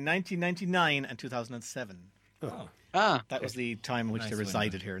between 1999 and 2007. Ah, That was the time in which Nice they one.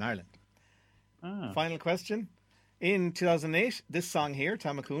 resided here in Ireland. ah. Final question. In 2008, this song here,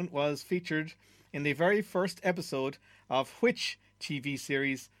 Tamacoon, was featured in the very first episode of which TV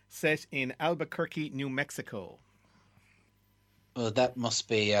series set in Albuquerque, New Mexico? Well, that must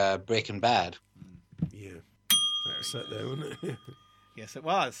be Breaking Bad. Yeah. That was set there, wasn't it? Yes, it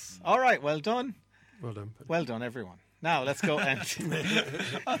was. All right, well done. Well done. Well done, everyone. Now, let's go and...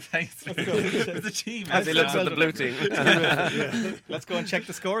 Oh, thanks. The team. As he looks at the blue team. Let's go and check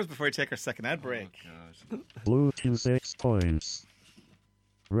the scores before we take our second ad break. Blue team 6 points.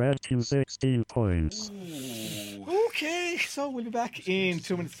 Red team 16 points. Okay, so we'll be back in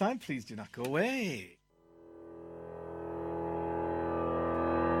 2 minutes' time. Please do not go away.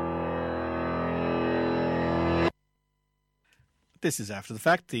 This is After the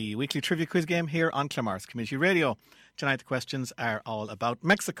Fact, the weekly trivia quiz game here on Clamars Community Radio. Tonight the questions are all about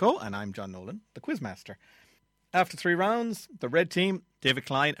Mexico, and I'm John Nolan, the quizmaster. After 3 rounds, the red team, David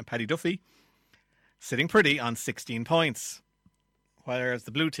Klein and Paddy Duffy, sitting pretty on 16 points. Whereas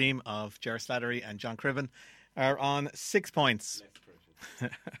the blue team of Ger Slattery and John Criven are on 6 points.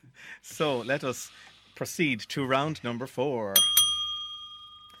 So let us proceed to round number 4.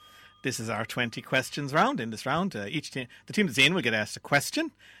 This is our 20 questions round. In this round, each team, the team that's in will get asked a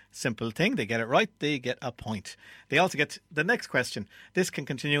question. Simple thing. They get it right, they get a point. They also get the next question. This can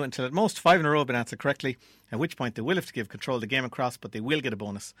continue until at most 5 in a row have been answered correctly, at which point they will have to give control of the game across, but they will get a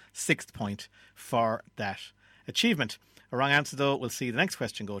bonus 6th point for that achievement. A wrong answer, though, will see the next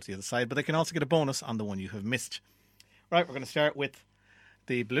question go to the other side, but they can also get a bonus on the one you have missed. Right, we're going to start with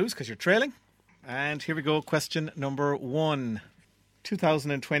the Blues because you're trailing. And here we go. Question number 1.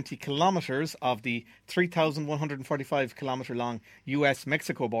 2,020 kilometres of the 3,145 kilometre long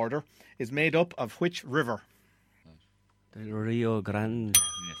US-Mexico border is made up of which river? Del Rio Grande.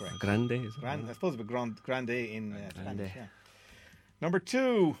 Yes. Grande, is it? I suppose it would be Grande in Grande. Spanish. Yeah. Number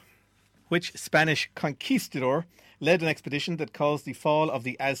 2. Which Spanish conquistador led an expedition that caused the fall of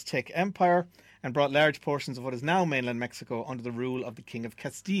the Aztec Empire and brought large portions of what is now mainland Mexico under the rule of the King of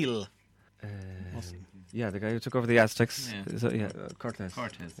Castile? Yeah, the guy who took over the Aztecs. Yeah. Is it, Cortez.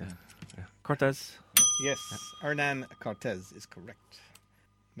 Cortez. Yeah. Yeah. Cortez. Yes, Hernan Cortez is correct.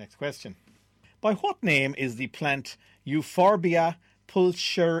 Next question. By what name is the plant Euphorbia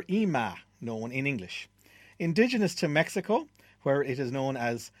pulcherrima known in English? Indigenous to Mexico, where it is known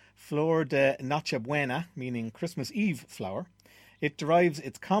as Flor de Nochebuena, meaning Christmas Eve flower, it derives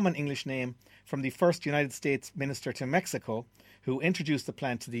its common English name from the first United States minister to Mexico, who introduced the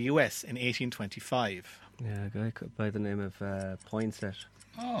plant to the US in 1825. Yeah, a guy by the name of Poinsett.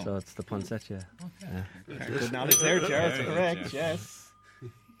 Oh. So it's the poinsettia. Yeah. Good knowledge there, Jared. Correct, yes.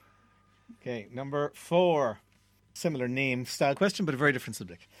 Okay, number 4. Similar name style question, but a very different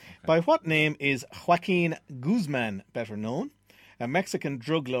subject. By what name is Joaquin Guzman better known? A Mexican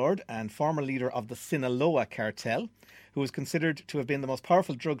drug lord and former leader of the Sinaloa cartel, who was considered to have been the most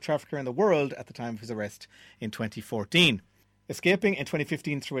powerful drug trafficker in the world at the time of his arrest in 2014. Escaping in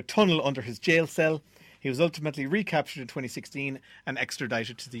 2015 through a tunnel under his jail cell, he was ultimately recaptured in 2016 and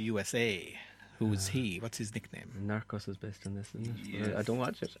extradited to the USA. Who is he? What's his nickname? Narcos is based on this, isn't it? Yes. I don't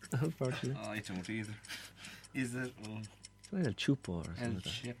watch it, unfortunately. Oh, I don't either. Is it It's like El Chupo or El something like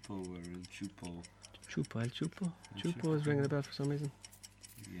that. Chepo or El Chupo? Chupo, El Chupo. El Chupo Chupo. is ringing a bell for some reason.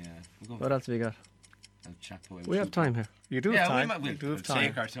 Yeah. We'll go What else have we got? El Chapo. El We have Chupo. time here. You do Yeah, have time. we might, You do we'll have time.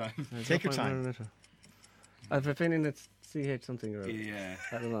 take our time. Take your time. I have a feeling it's CH something or other. Yeah.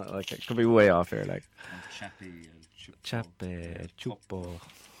 I don't know. Like it could be way off here. Like El Chapi. El Chupo. Chape, Chupo,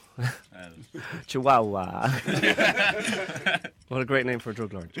 El Chihuahua. What a great name for a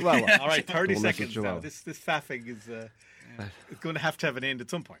drug lord. Chihuahua. All right, 30 Don't mess with seconds now. Chihuahua. This faffing is going to have an end at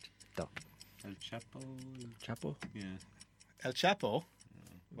some point. Don't. El Chapo. Chapo. Yeah. El Chapo.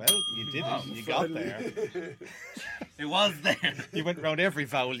 Well, you did it. You got there. It was there. You went round every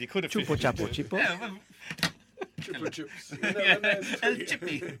vowel you could have. Chupo, Chapo, Chipo. Yeah, well, El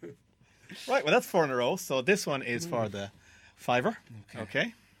Chippy. Right, well, that's 4 in a row. So this one is for the fiver.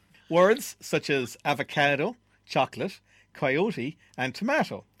 Okay. Words such as avocado, chocolate, coyote, and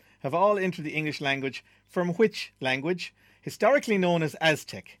tomato have all entered the English language from which language? Historically known as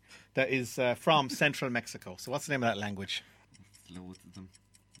Aztec, that is from central Mexico. So what's the name of that language? Loads of them.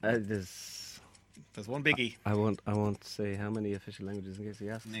 There's one biggie. I won't say how many official languages in case he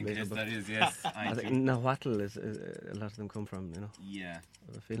asks. In later, case but that is, yes. I think Nahuatl is a lot of them come from. You know, Yeah. I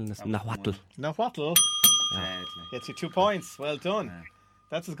have a feeling it's That was Nahuatl. one. Nahuatl Deadly. gets you 2 points. Well done. Yeah.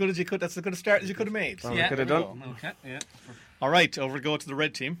 That's as good as you could. That's as good a start as you could have made. Well, we Yeah. could have There we done. Okay, yeah. All right, over we go to the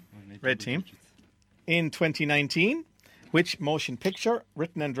red team. Red team. In 2019, which motion picture,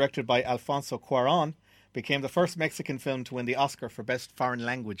 written and directed by Alfonso Cuarón, became the first Mexican film to win the Oscar for Best Foreign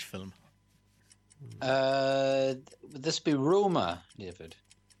Language Film? Would this be Roma, David?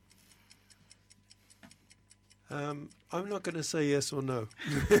 I'm not going to say yes or no.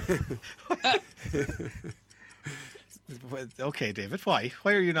 Okay, David, why?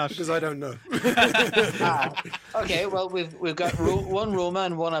 Why are you not? Because I don't know. Okay, well we've got one Roma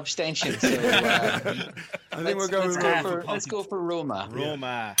and one abstention. So I think we're going with let's go for Roma.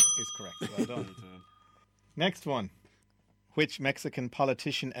 Roma is correct. Well done. Next one. Which Mexican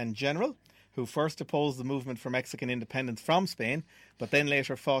politician and general, who first opposed the movement for Mexican independence from Spain, but then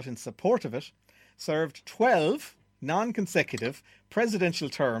later fought in support of it, served 12 non-consecutive presidential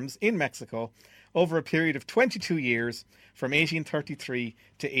terms in Mexico over a period of 22 years from 1833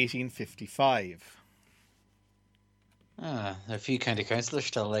 to 1855. There are a few county councillors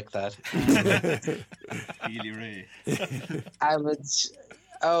still like that. Healy Ray. I would.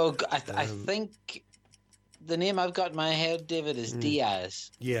 I think the name I've got in my head, David, is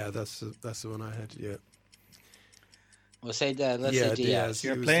Diaz. Yeah, that's the one I had. Yeah, We'll say that. Let's Yeah, say Diaz. Diaz.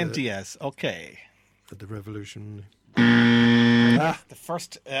 You're He was, playing Diaz. Okay. for the revolution. The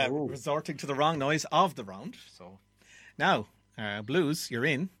first resorting to the wrong noise of the round. So now, Blues, you're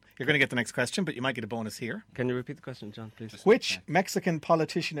in. You're going to get the next question, but you might get a bonus here. Can you repeat the question, John, please? Which Mexican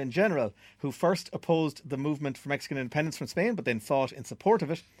politician and general who first opposed the movement for Mexican independence from Spain, but then fought in support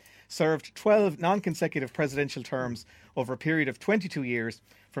of it, served 12 non-consecutive presidential terms over a period of 22 years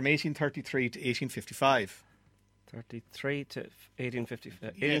from 1833 to 1855? 33 to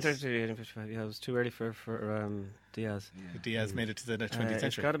 1855. Yes. 1833 to 1855. Yeah, it was too early for Diaz. Diaz made it to the 20th It's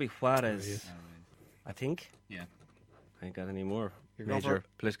century. got to be Juarez, I think. Yeah. I ain't got any more You're going major for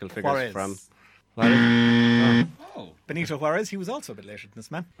political figures Juarez. from Juarez. Oh. Benito Juarez, he was also a bit later than this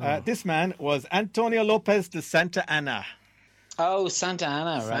man. This man was Antonio Lopez de Santa Anna. Oh, Santa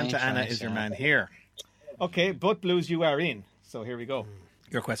Ana, right? Santa Ana is your man here. Okay, but Blues, you are in. So here we go.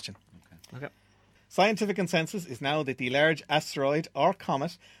 Your question. Okay. Scientific consensus is now that the large asteroid or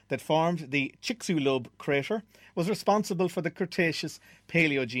comet that formed the Chicxulub crater was responsible for the Cretaceous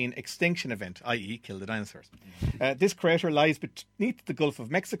Paleogene extinction event, i.e. kill the dinosaurs. This crater lies beneath the Gulf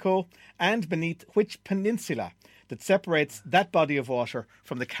of Mexico and beneath which peninsula that separates that body of water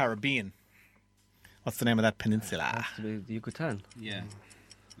from the Caribbean? What's the name of that peninsula? Has to be the Yucatan. Yeah.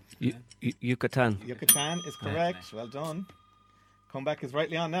 Yucatan, Yucatan is correct. Well done. Comeback is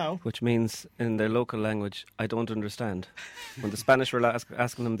rightly on now. which means in their local language, I don't understand. When the Spanish were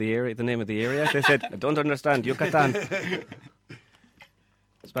asking them the name of the area, they said, I don't understand, Yucatan.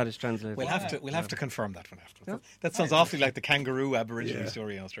 Spanish translate. We'll have to confirm that one afterwards. Yeah. That sounds awfully like the kangaroo Aboriginal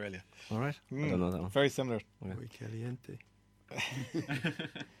story in Australia. All right. I don't know that one. Very similar. Muy caliente.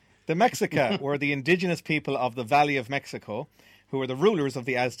 The Mexica were the indigenous people of the Valley of Mexico, who were the rulers of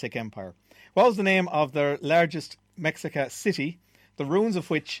the Aztec Empire. What was the name of their largest Mexica city, the ruins of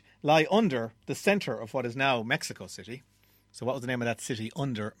which lie under the centre of what is now Mexico City? So what was the name of that city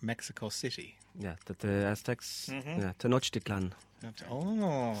under Mexico City? Yeah, that the Aztecs, Tenochtitlan.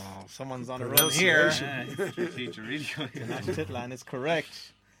 Oh, someone's on a run here. Teacher really going. Tenochtitlan is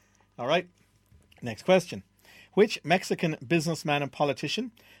correct. All right, next question. Which Mexican businessman and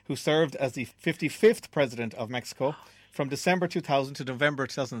politician who served as the 55th president of Mexico from December 2000 to November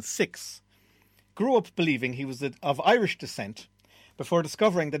 2006 grew up believing he was of Irish descent before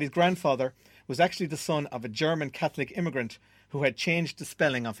discovering that his grandfather was actually the son of a German Catholic immigrant who had changed the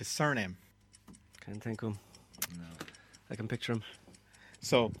spelling of his surname? Can't think of him. No. I can picture him.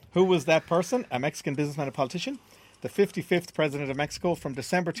 So, who was that person? A Mexican businessman and politician, the 55th president of Mexico from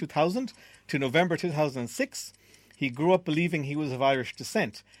December 2000 to November 2006. He grew up believing he was of Irish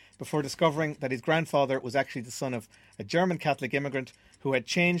descent before discovering that his grandfather was actually the son of a German Catholic immigrant who had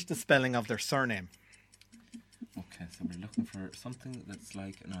changed the spelling of their surname. Okay, so we're looking for something that's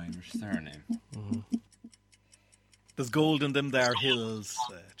like an Irish surname. There's gold in them there hills,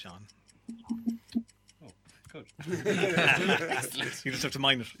 John. Oh, good. You just have to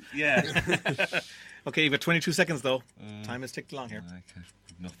mind it. Yeah. Okay, you've got 22 seconds though. Time has ticked along here. I can't,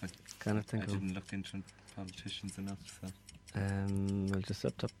 nothing. Can't think I of him. didn't look into politicians enough, so. We'll just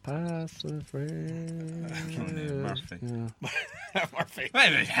have to pass, I'm afraid. Murphy. Yeah. Murphy.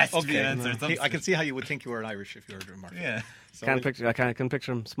 Well, it has to be Okay, an answer. It's I can see how you would think you were Irish if you were Murphy. Yeah. So I can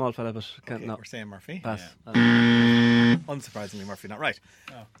picture him, small fella, but can't okay, not we're saying Murphy. pass. Unsurprisingly, Murphy, not right.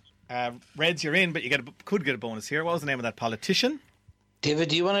 Reds, you're in, but you could get a bonus here. What was the name of that politician? David,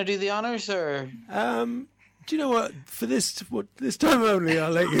 do you want to do the honours or? Do you know what? For this time only,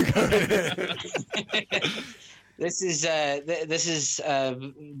 I'll let you go. This is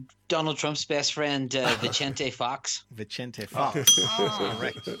Donald Trump's best friend, Vicente Fox. Vicente Fox.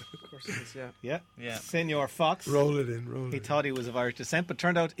 Correct. Of course it is, yeah. Yeah. Senor Fox. Roll it in. He thought he was of Irish descent, but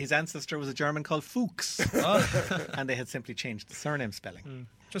turned out his ancestor was a German called Fuchs. And they had simply changed the surname spelling.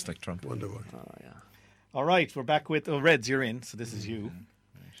 Just like Trump. Wonder why. Oh, yeah. All right, we're back with Reds, you're in, so this is you.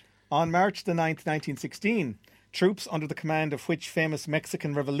 On March the 9th, 1916, troops under the command of which famous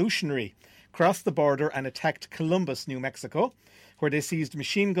Mexican revolutionary crossed the border and attacked Columbus, New Mexico, where they seized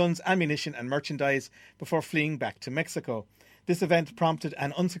machine guns, ammunition and merchandise before fleeing back to Mexico. This event prompted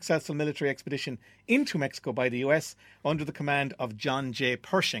an unsuccessful military expedition into Mexico by the US under the command of John J.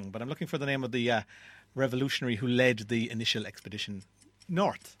 Pershing. But I'm looking for the name of the revolutionary who led the initial expedition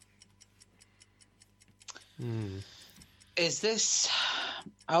north. Is this?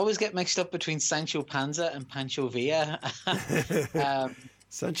 I always get mixed up between Sancho Panza and Pancho Villa.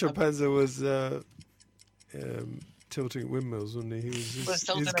 Sancho Panza was tilting windmills, wasn't he? He was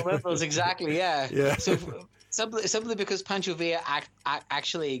tilting the windmills, exactly. Yeah. Yeah. So simply because Pancho Villa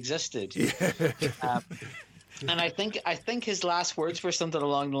actually existed. Yeah. And I think his last words were something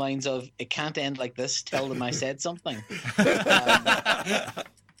along the lines of, "It can't end like this. Tell them I said something."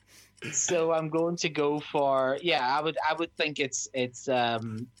 So I'm going to go for I would think it's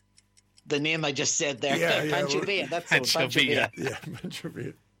the name I just said there. Yeah, Pancho Villa. That's Pancho Villa. Yeah, Pancho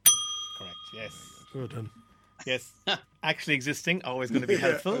Villa. Correct, yes. Well done. Yes. Actually existing, always going to be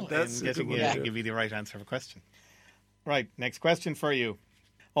helpful that's in a good getting one, you yeah. to give you the right answer of a question. Right, next question for you.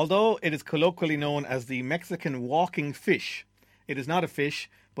 Although it is colloquially known as the Mexican walking fish, it is not a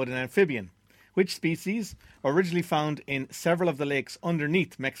fish, but an amphibian. Which species, originally found in several of the lakes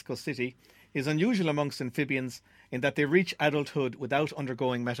underneath Mexico City, is unusual amongst amphibians in that they reach adulthood without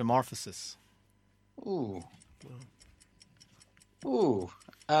undergoing metamorphosis? Ooh.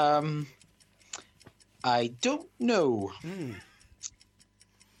 I don't know.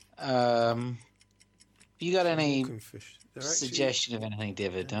 You got any? Walking fish. They're actually suggestion of anything,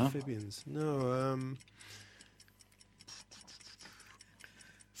 David? Huh? amphibians. No,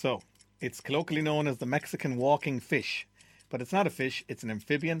 So, it's colloquially known as the Mexican walking fish, but it's not a fish, it's an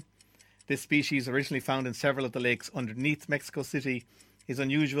amphibian. This species, originally found in several of the lakes underneath Mexico City, is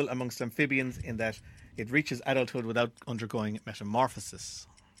unusual amongst amphibians in that it reaches adulthood without undergoing metamorphosis.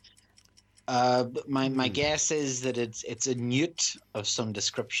 My guess is that it's a newt of some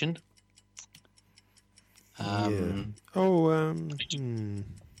description. yeah.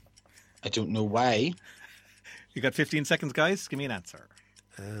 I don't know why. You got 15 seconds, guys. Give me an answer.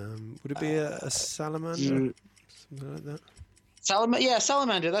 Would it be a salamander? Something like that.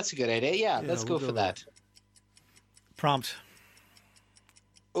 Salamander. That's a good idea. Yeah, let's go we'll for go that. Prompt.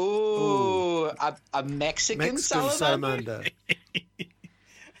 Oh, a Mexican salamander.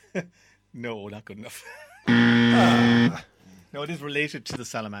 No, not good enough. No, it is related to the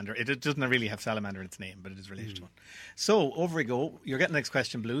salamander. It doesn't really have salamander in its name, but it is related to one. So, over we go. You're getting the next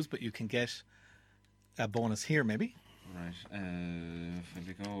question, Blues, but you can get a bonus here, maybe. Right. Will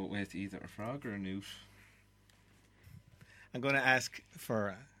we go with either a frog or a newt? I'm going to ask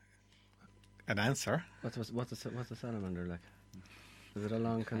for an answer. What's a salamander like? Is it a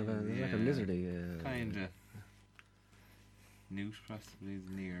long kind of a, is it like a lizardy? Kinda. Newt possibly is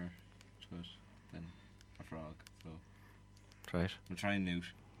nearer to it than a frog. So Try it. we'll try newt.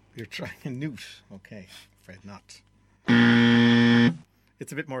 You're trying a newt. Okay, afraid not.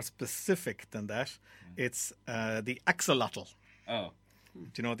 It's a bit more specific than that. It's the axolotl. Oh, Do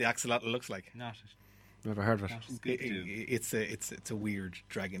you know what the axolotl looks like? not Never heard of it. not as good too. It's a weird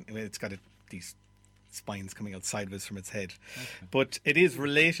dragon. I mean, it's got these spines coming out sideways from its head, but it is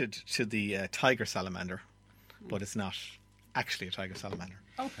related to the tiger salamander, but it's not actually a tiger salamander.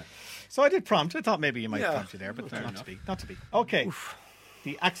 Okay. So I did prompt. I thought maybe you might Yeah. prompt you there, but Fair not enough. to be. Not to be. Okay.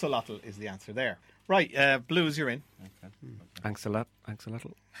 The axolotl is the answer there. Right, Blues, you're in. Axolotl.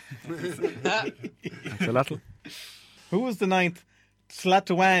 Axolotl. Who was the ninth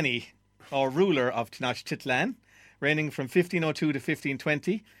Tlatoani, or ruler of Tenochtitlan, reigning from 1502 to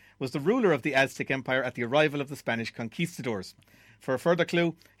 1520, was the ruler of the Aztec Empire at the arrival of the Spanish conquistadors. For a further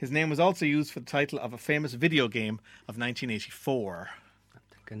clue, his name was also used for the title of a famous video game of 1984.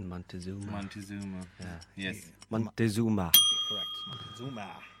 Thinking Montezuma. Montezuma. Yeah. Yes. Montezuma. Correct,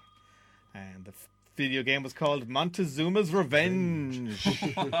 Montezuma. And the video game was called Montezuma's Revenge.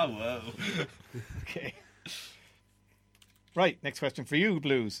 Oh, wow. Okay. Right, next question for you,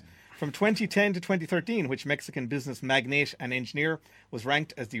 Blues. From 2010 to 2013, which Mexican business magnate and engineer was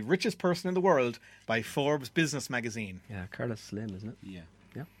ranked as the richest person in the world by Forbes Business magazine? Yeah, Carlos Slim, isn't it? Yeah.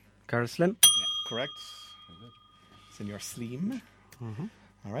 Yeah. Carlos Slim. Correct. Senor Slim.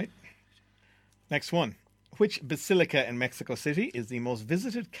 All right. Next one. Which basilica in Mexico City is the most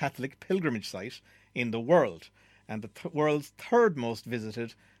visited Catholic pilgrimage site in the world and the world's third most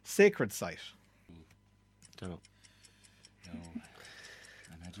visited sacred site? Don't know. No.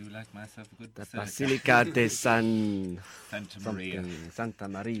 And I do like myself a good The basilica. Basilica de San Santa Maria. something, Santa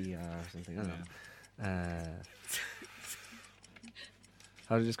Maria or something. I don't know.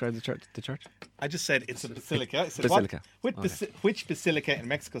 How do you describe the church? The church? I just said it's a basilica. I said Basilica. Which basilica in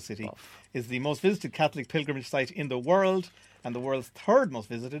Mexico City is the most visited Catholic pilgrimage site in the world and the world's third most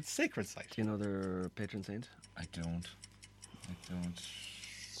visited sacred site? Do you know their patron saint? I don't.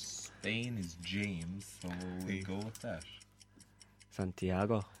 Spain is James, so we'll go with that.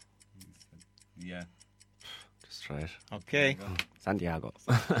 Santiago. Yeah. Just try it. Okay. Santiago.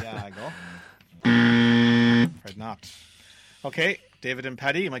 Yeah, I go. Afraid not. Okay, David and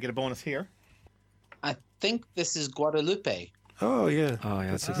Paddy, you might get a bonus here. I think this is Guadalupe. Oh yeah. Oh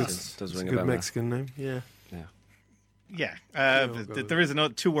yeah, it does It's ring a a good bell. now. Mexican name. Yeah. Yeah, we'll go with there is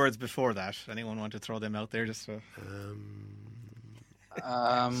another 2 words before that. Anyone want to throw them out there? Just Saint.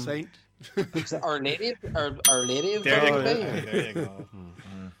 Is it Our Lady of there, you go. Guadalupe? There you go.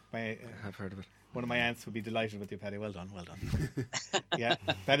 I've heard of it. One of my aunts would be delighted with you, Paddy. Well done, well done. Yeah,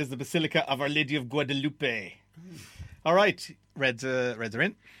 that is the Basilica of Our Lady of Guadalupe. All right, Reds are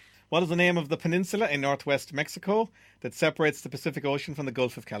in. What is the name of the peninsula in northwest Mexico that separates the Pacific Ocean from the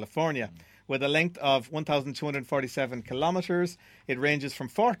Gulf of California? With a length of 1,247 kilometers, it ranges from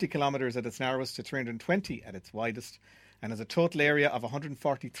 40 kilometers at its narrowest to 320 at its widest, and has a total area of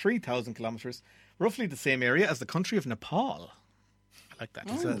 143,000 kilometers, roughly the same area as the country of Nepal. I like that.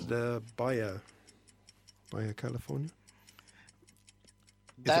 Is that Baja, California?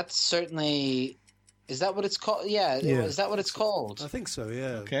 That's certainly. Is that what it's called? Yeah. Yeah. Is that what it's called? I think so.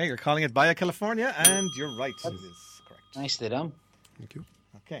 Yeah. Okay, you're calling it Baja California, and you're right. It is correct. Nicely done. Thank you.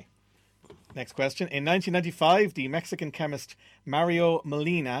 Okay. Next question. In 1995, the Mexican chemist Mario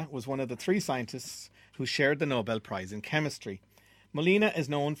Molina was one of the 3 scientists who who shared the Nobel Prize in Chemistry. Molina is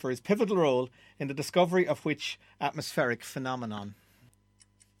known for his pivotal role in the discovery of which atmospheric phenomenon?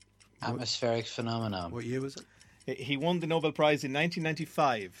 Atmospheric phenomenon. What year was it? He won the Nobel Prize in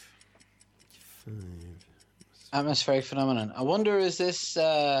 1995. Atmospheric phenomenon. I wonder, is this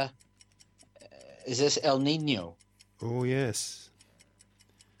El Nino? Oh, yes.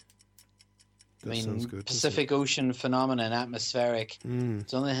 I That mean, sounds good. doesn't it? Pacific Ocean phenomenon, atmospheric. Mm,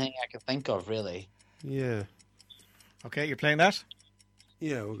 It's the only thing I can think of, really. yeah. Okay, you're playing that?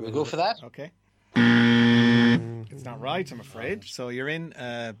 Yeah, We'll go for that. Okay. Mm, It's not right, I'm afraid. So you're in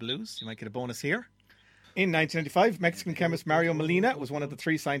blues. You might get a bonus here. In 1995, Mexican chemist Mario Molina was one of the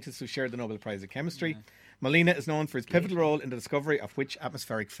 3 scientists who shared the Nobel Prize in Chemistry. Molina is known for his pivotal role in the discovery of which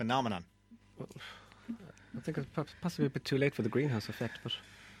atmospheric phenomenon? I think it's possibly a bit too late for the greenhouse effect, but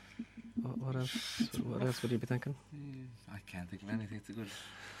what else? What else would you be thinking? I can't think of anything. It's a good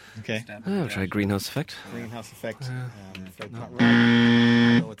Okay. stab. I'll try greenhouse effect. Greenhouse effect. Afraid not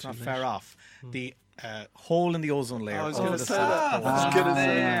right. Although it's not far off. The hole in the ozone layer. I was over going to the say South that. Pole. I was going to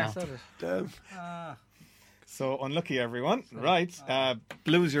say yeah. that. Damn. So unlucky, everyone. Right.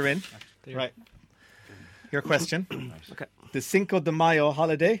 Blues, you're in. Right. Your question. Okay. The Cinco de Mayo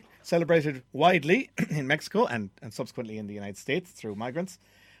holiday, celebrated widely in Mexico and subsequently in the United States through migrants,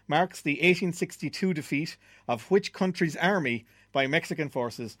 marks the 1862 defeat of which country's army by Mexican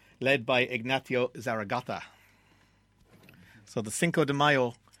forces led by Ignacio Zaragoza? So the Cinco de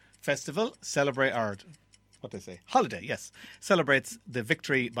Mayo festival holiday, yes, celebrates the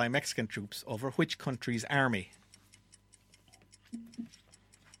victory by Mexican troops over which country's army?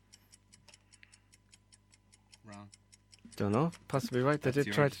 Wrong. Don't know. Possibly right. They That's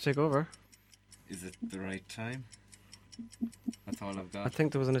did try yours. to take over. Is it the right time? That's all I've got. I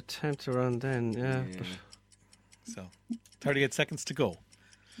think there was an attempt around then. Yeah. Yeah. But So 38 seconds to go.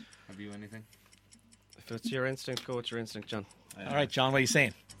 Have you anything? if it's your instinct, go with your instinct, John. All right, John, what are you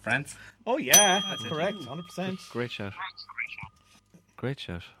saying? France? Oh, yeah, that's correct. 100%. Great shout. Great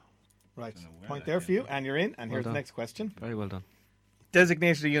shout. Right. Don't know where Point that there came for you, from. and you're in. And Well here's the done. next question. Very well done.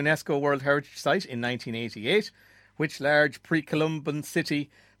 Designated a UNESCO World Heritage Site in 1988, which large pre-Columban city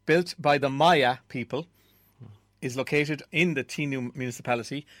built by the Maya people is located in the Tinu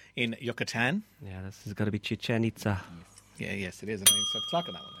municipality in Yucatan? Yeah, this has got to be Chichen Itza. Yeah, yes, it is. I didn't even start the clock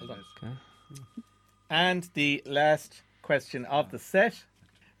on that one. Hold on. Okay. And the last question of the set.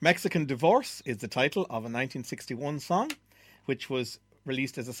 Mexican Divorce is the title of a 1961 song, which was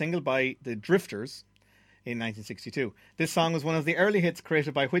released as a single by the Drifters in 1962. This song was one of the early hits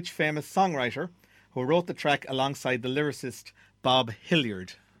created by which famous songwriter who wrote the track alongside the lyricist Bob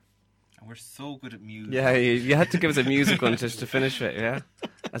Hilliard? And we're so good at music. Yeah, you had to give us a music one just to finish it, yeah?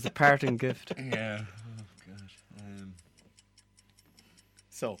 As a parting gift. Yeah. Oh, God.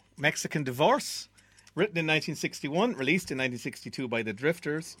 So, Mexican Divorce, written in 1961, released in 1962 by the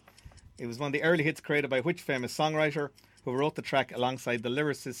Drifters. It was one of the early hits created by which famous songwriter who wrote the track alongside the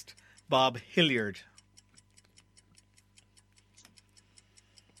lyricist Bob Hilliard?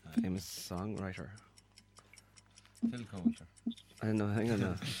 Famous songwriter. Phil Coulter. I know, hang on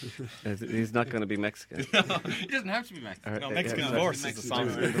now. He's not going to be Mexican. He doesn't have to be Mexican. No, Mexican yeah, Divorce Mexican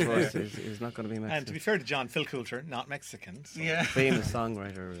is the song. Divorce. Divorce, he's not going to be And to Mexican. be fair to John, Phil Coulter, not Mexican. So Yeah. Famous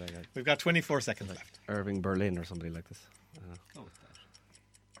songwriter like we've got 24 seconds left. Irving Berlin or somebody like this. Go with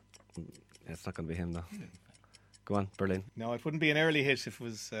that. Yeah, it's not going to be him though. Go on, Berlin. No, it wouldn't be an early hit if it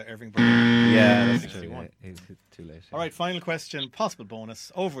was Irving Berlin. Yeah, that's true. 61. Yeah, he's too late. All right, final question, possible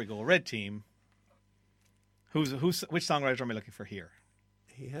bonus. Over we go. Red team. Which songwriter am I looking for here?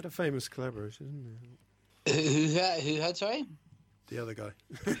 He had a famous collaborator, didn't Who had, sorry? he? The other guy.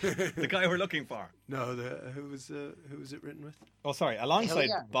 The guy we're looking for. No, who was it written with? Oh, sorry, alongside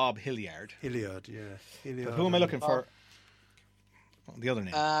Hilliard. Bob Hilliard. Hilliard, yeah. Hilliard. But who am I looking for? Oh, the other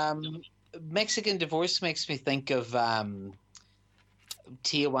name. Mexican Divorce makes me think of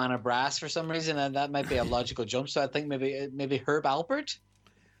Tijuana Brass for some reason, and that might be a logical jump. So I think maybe Herb Alpert.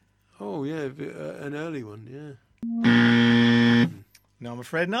 Oh, yeah, an early one, yeah. No, I'm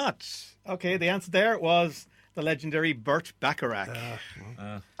afraid not. Okay, the answer there was the legendary Burt Bacharach.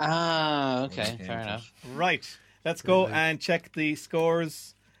 Okay, fair enough. Right, let's go and check the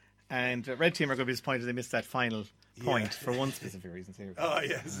scores. And Red team are going to be disappointed they missed that final point for one specific reason. So here we go. Oh,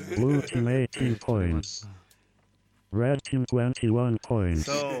 yes. Blue team 18 points. Red team 21 points.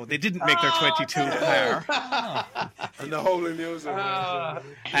 So they didn't make their 22 pair. And the hole in the ozone.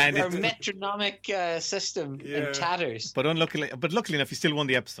 And Our it, metronomic system Yeah. in tatters. but luckily enough, you still won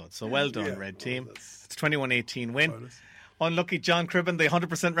the episode. So well done, Yeah, Red well, team. that's It's a 21-18 win. bonus. Unlucky John Cribben, the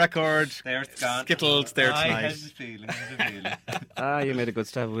 100% record. There it's gone. Skittles there I tonight. had the feeling. You made a good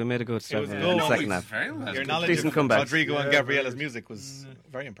stab. We made a good stab was in a good the one. second half. Very well. Your knowledge Decent of comeback. Rodrigo and Gabriella's music was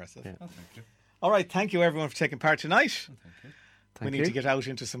very impressive. Yeah. Oh, thank you. All right, thank you everyone for taking part tonight. Thank you. We Thank need you. to get out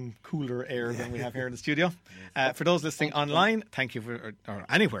into some cooler air than we have here in the studio. For those listening online, thank you for, or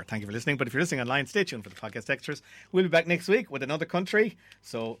anywhere, thank you for listening. But if you're listening online, stay tuned for the podcast extras. We'll be back next week with another country.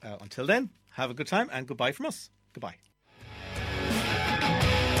 So until then, have a good time and goodbye from us. Goodbye.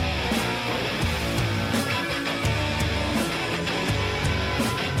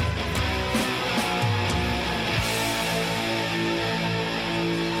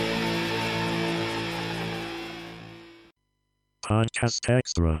 Podcast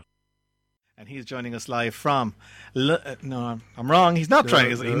Extra. And he's joining us live from... no, I'm wrong. He's not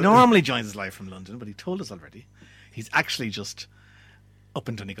joining us. He normally joins us live from London, but he told us already. He's actually just up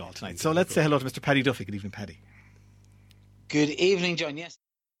in Donegal tonight. So let's say hello to Mr. Paddy Duffy. Good evening, Paddy. Good evening, John. Yes.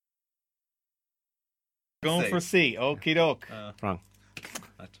 Going C. for C. Okie doke. Wrong.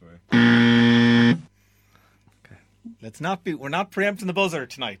 Not to worry. Let's not be... We're not preempting the buzzer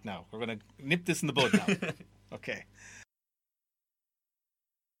tonight now. We're going to nip this in the bud now. Okay.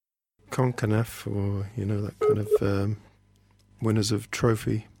 CONCACAF, or that kind of winners of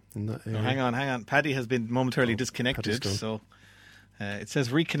trophy in that area. Hang on. Paddy has been momentarily Paddy's disconnected, gone. so it says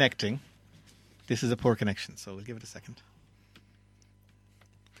reconnecting. This is a poor connection, so we'll give it a second.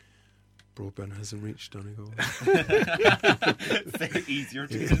 Broadband hasn't reached Donegal. Very easier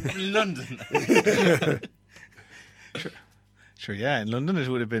to get in London. Sure, yeah. In London, it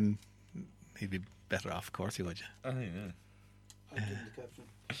would have been... He'd be better off, of course, he would. Oh, yeah.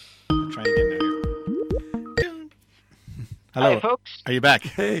 Trying again now here. Hello. Hi, folks. Are you back?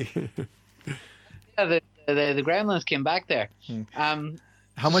 Hey, Yeah, the Gremlins came back there.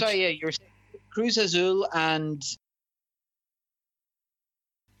 How much? So yeah, you were saying Cruz Azul and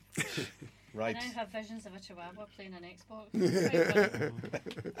Right. I now have visions of a chihuahua playing an Xbox.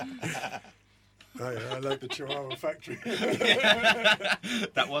 I like the Chihuahua factory.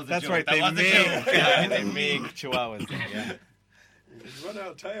 That was a That's joke. right. That They was a make, joke. yeah, they make chihuahuas. Yeah. Run out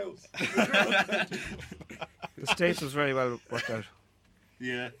of tails. The States was very well worked out.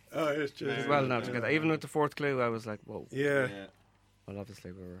 Yeah. Oh, it's just It was well now together. Even with the fourth clue, I was like, whoa. yeah. Well,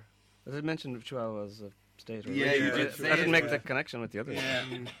 obviously we were. I did mention Chihuahua as a state. Or Yeah, you did say I didn't it, make yeah. the connection with the others. Yeah.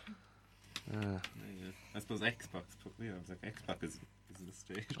 Ah, I suppose Xbox put me. I was like, Xbox is the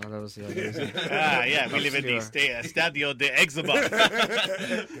state. oh, that was the idea. Yeah. We live in the Stadio de Exhiba.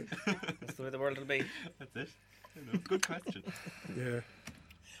 That's the way the world will be. That's it. You know, good question. Yeah.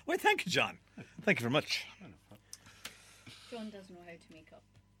 Well, thank you, John. Thank you very much. John does know how to make up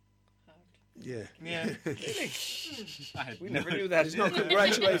hard. Yeah. Yeah. I had We never knew that. No,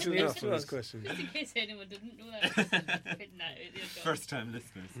 congratulations News enough to on this us. question. Just in case anyone didn't know that. Just putting that out there, John. First time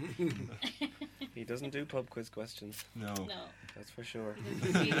listeners. He doesn't do pub quiz questions. No. No. That's for sure.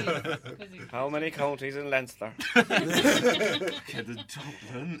 This is serious quizzing. How many counties in Leinster? Yeah, the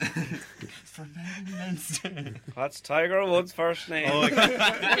Dublin. For Leinster. What's Tiger Woods' first name? Oh,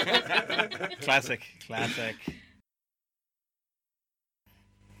 classic.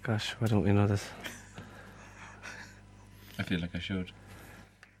 Gosh, why don't we know this? I feel like I should.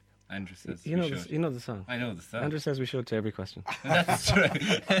 Andrew says You we know, should. you know the song. I know the song. Andrew says we should to every question. That's true.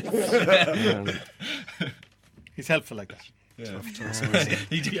 Um, He's helpful like that.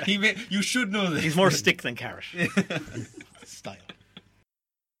 You should know this. He's more stick than carrot. Style.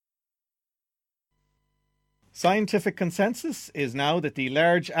 Scientific consensus is now that the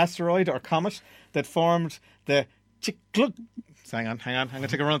large asteroid or comet that formed the Chicxulub... Hang on. I'm going to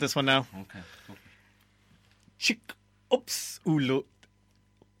take a run at this one now. Okay.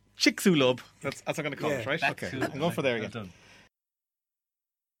 Chicxulub. That's what I'm going to call it, right? That's Okay. cool. I'm going for there Well again. done.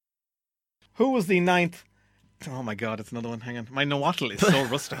 Who was the ninth... Oh my God, it's another one. Hang on. My Nahuatl is so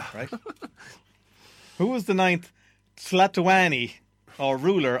rusty, right? Who was the ninth Tlatoani, or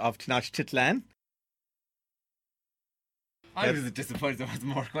ruler of Tenochtitlan? I was disappointed there was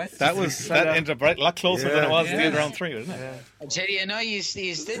more questions. That ended up a lot closer than it was at the end of round 3, wasn't it? I tell you,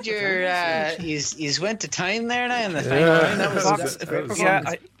 you did your you went to time there now in the final round. That was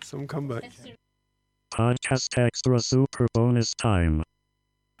yeah, Some comeback. Podcast Extra Super Bonus Time.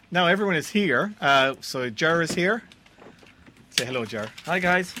 Now everyone is here. So Jer is here. Say hello, Jer. Hi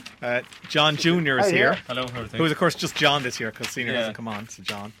guys. John Jr. is Hi, here. Hello, how are Who is, of course, just John this year because Senior Yeah. hasn't come on. So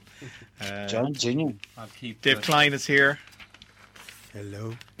John. John Jr. I'll keep Dave Klein is here.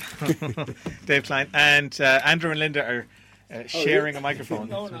 Hello. Dave Klein. And Andrew and Linda are sharing a microphone.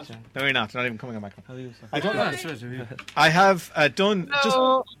 No, you're not. They're not even coming on microphone. I don't know. I have done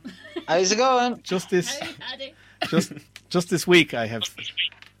Hello. How's it going? just this. Howdy, Paddy. just this week I have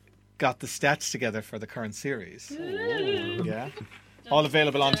got the stats together for the current series. Yeah. All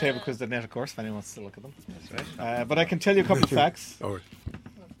available on tablequiz.net, of course, if anyone wants to look at them. But I can tell you a couple of facts. Oh,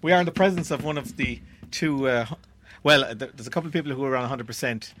 We are in the presence of one of the two. There's a couple of people who are around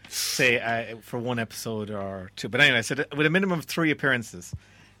 100%, say, for one episode or two. But anyway, so with a minimum of 3 appearances,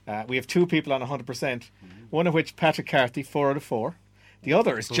 we have 2 people on 100%. One of which, Patrick Carthy, 4 out of 4. The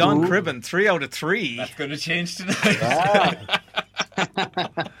other is John Cribben, 3 out of 3. That's going to change tonight.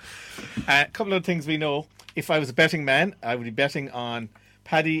 A couple of things we know. If I was a betting man, I would be betting on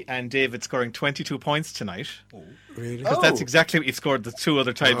Paddy and David scoring 22 points tonight. really? Because that's exactly what you've scored the 2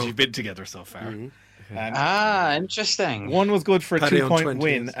 other times you've been together so far. Interesting. One was good for a Paddy on 2-point 20,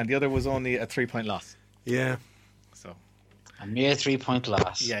 win, yes. and the other was only a 3-point loss. Yeah. So, A mere 3-point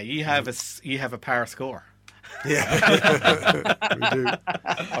loss. yeah, you have a par score Yeah. We do.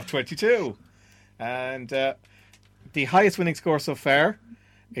 of 22, and the highest winning score so far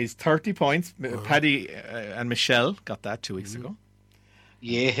is 30 points. Paddy and Michelle got that 2 weeks ago.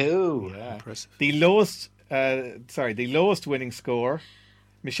 Yahoo! Yeah. Impressive. The lowest winning score,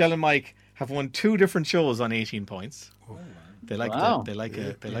 Michelle and Mike have won 2 different shows on 18 points. They like Wow. they like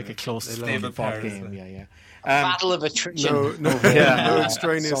a close They stable love fought pairs, game. like. Yeah. Battle of attrition. No Yeah.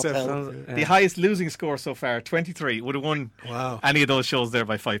 extraneous Salt effort. The highest losing score so far, 23. Would have won Wow. any of those shows there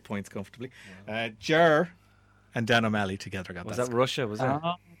by 5 points comfortably. Ger and Dan O'Malley together got Was that. that Russia? Was that?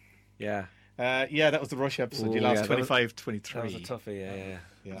 Yeah. Yeah, that was the Russia episode. You Ooh, lost yeah, that was- 25-23. That was a toughie. Yeah.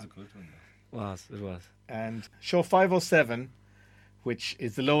 Yeah. That's a good one. It was. And show 507, which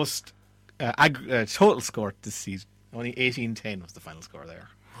is the lowest total score this season. Only 18-10 was the final score there.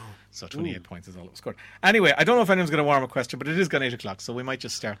 So 28 points is all it was scored. Anyway, I don't know if anyone's going to warm a question, but it is gone 8 o'clock, so we might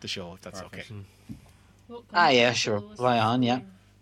just start the show if that's okay. What Yeah, comes sure. first? Fly on, yeah.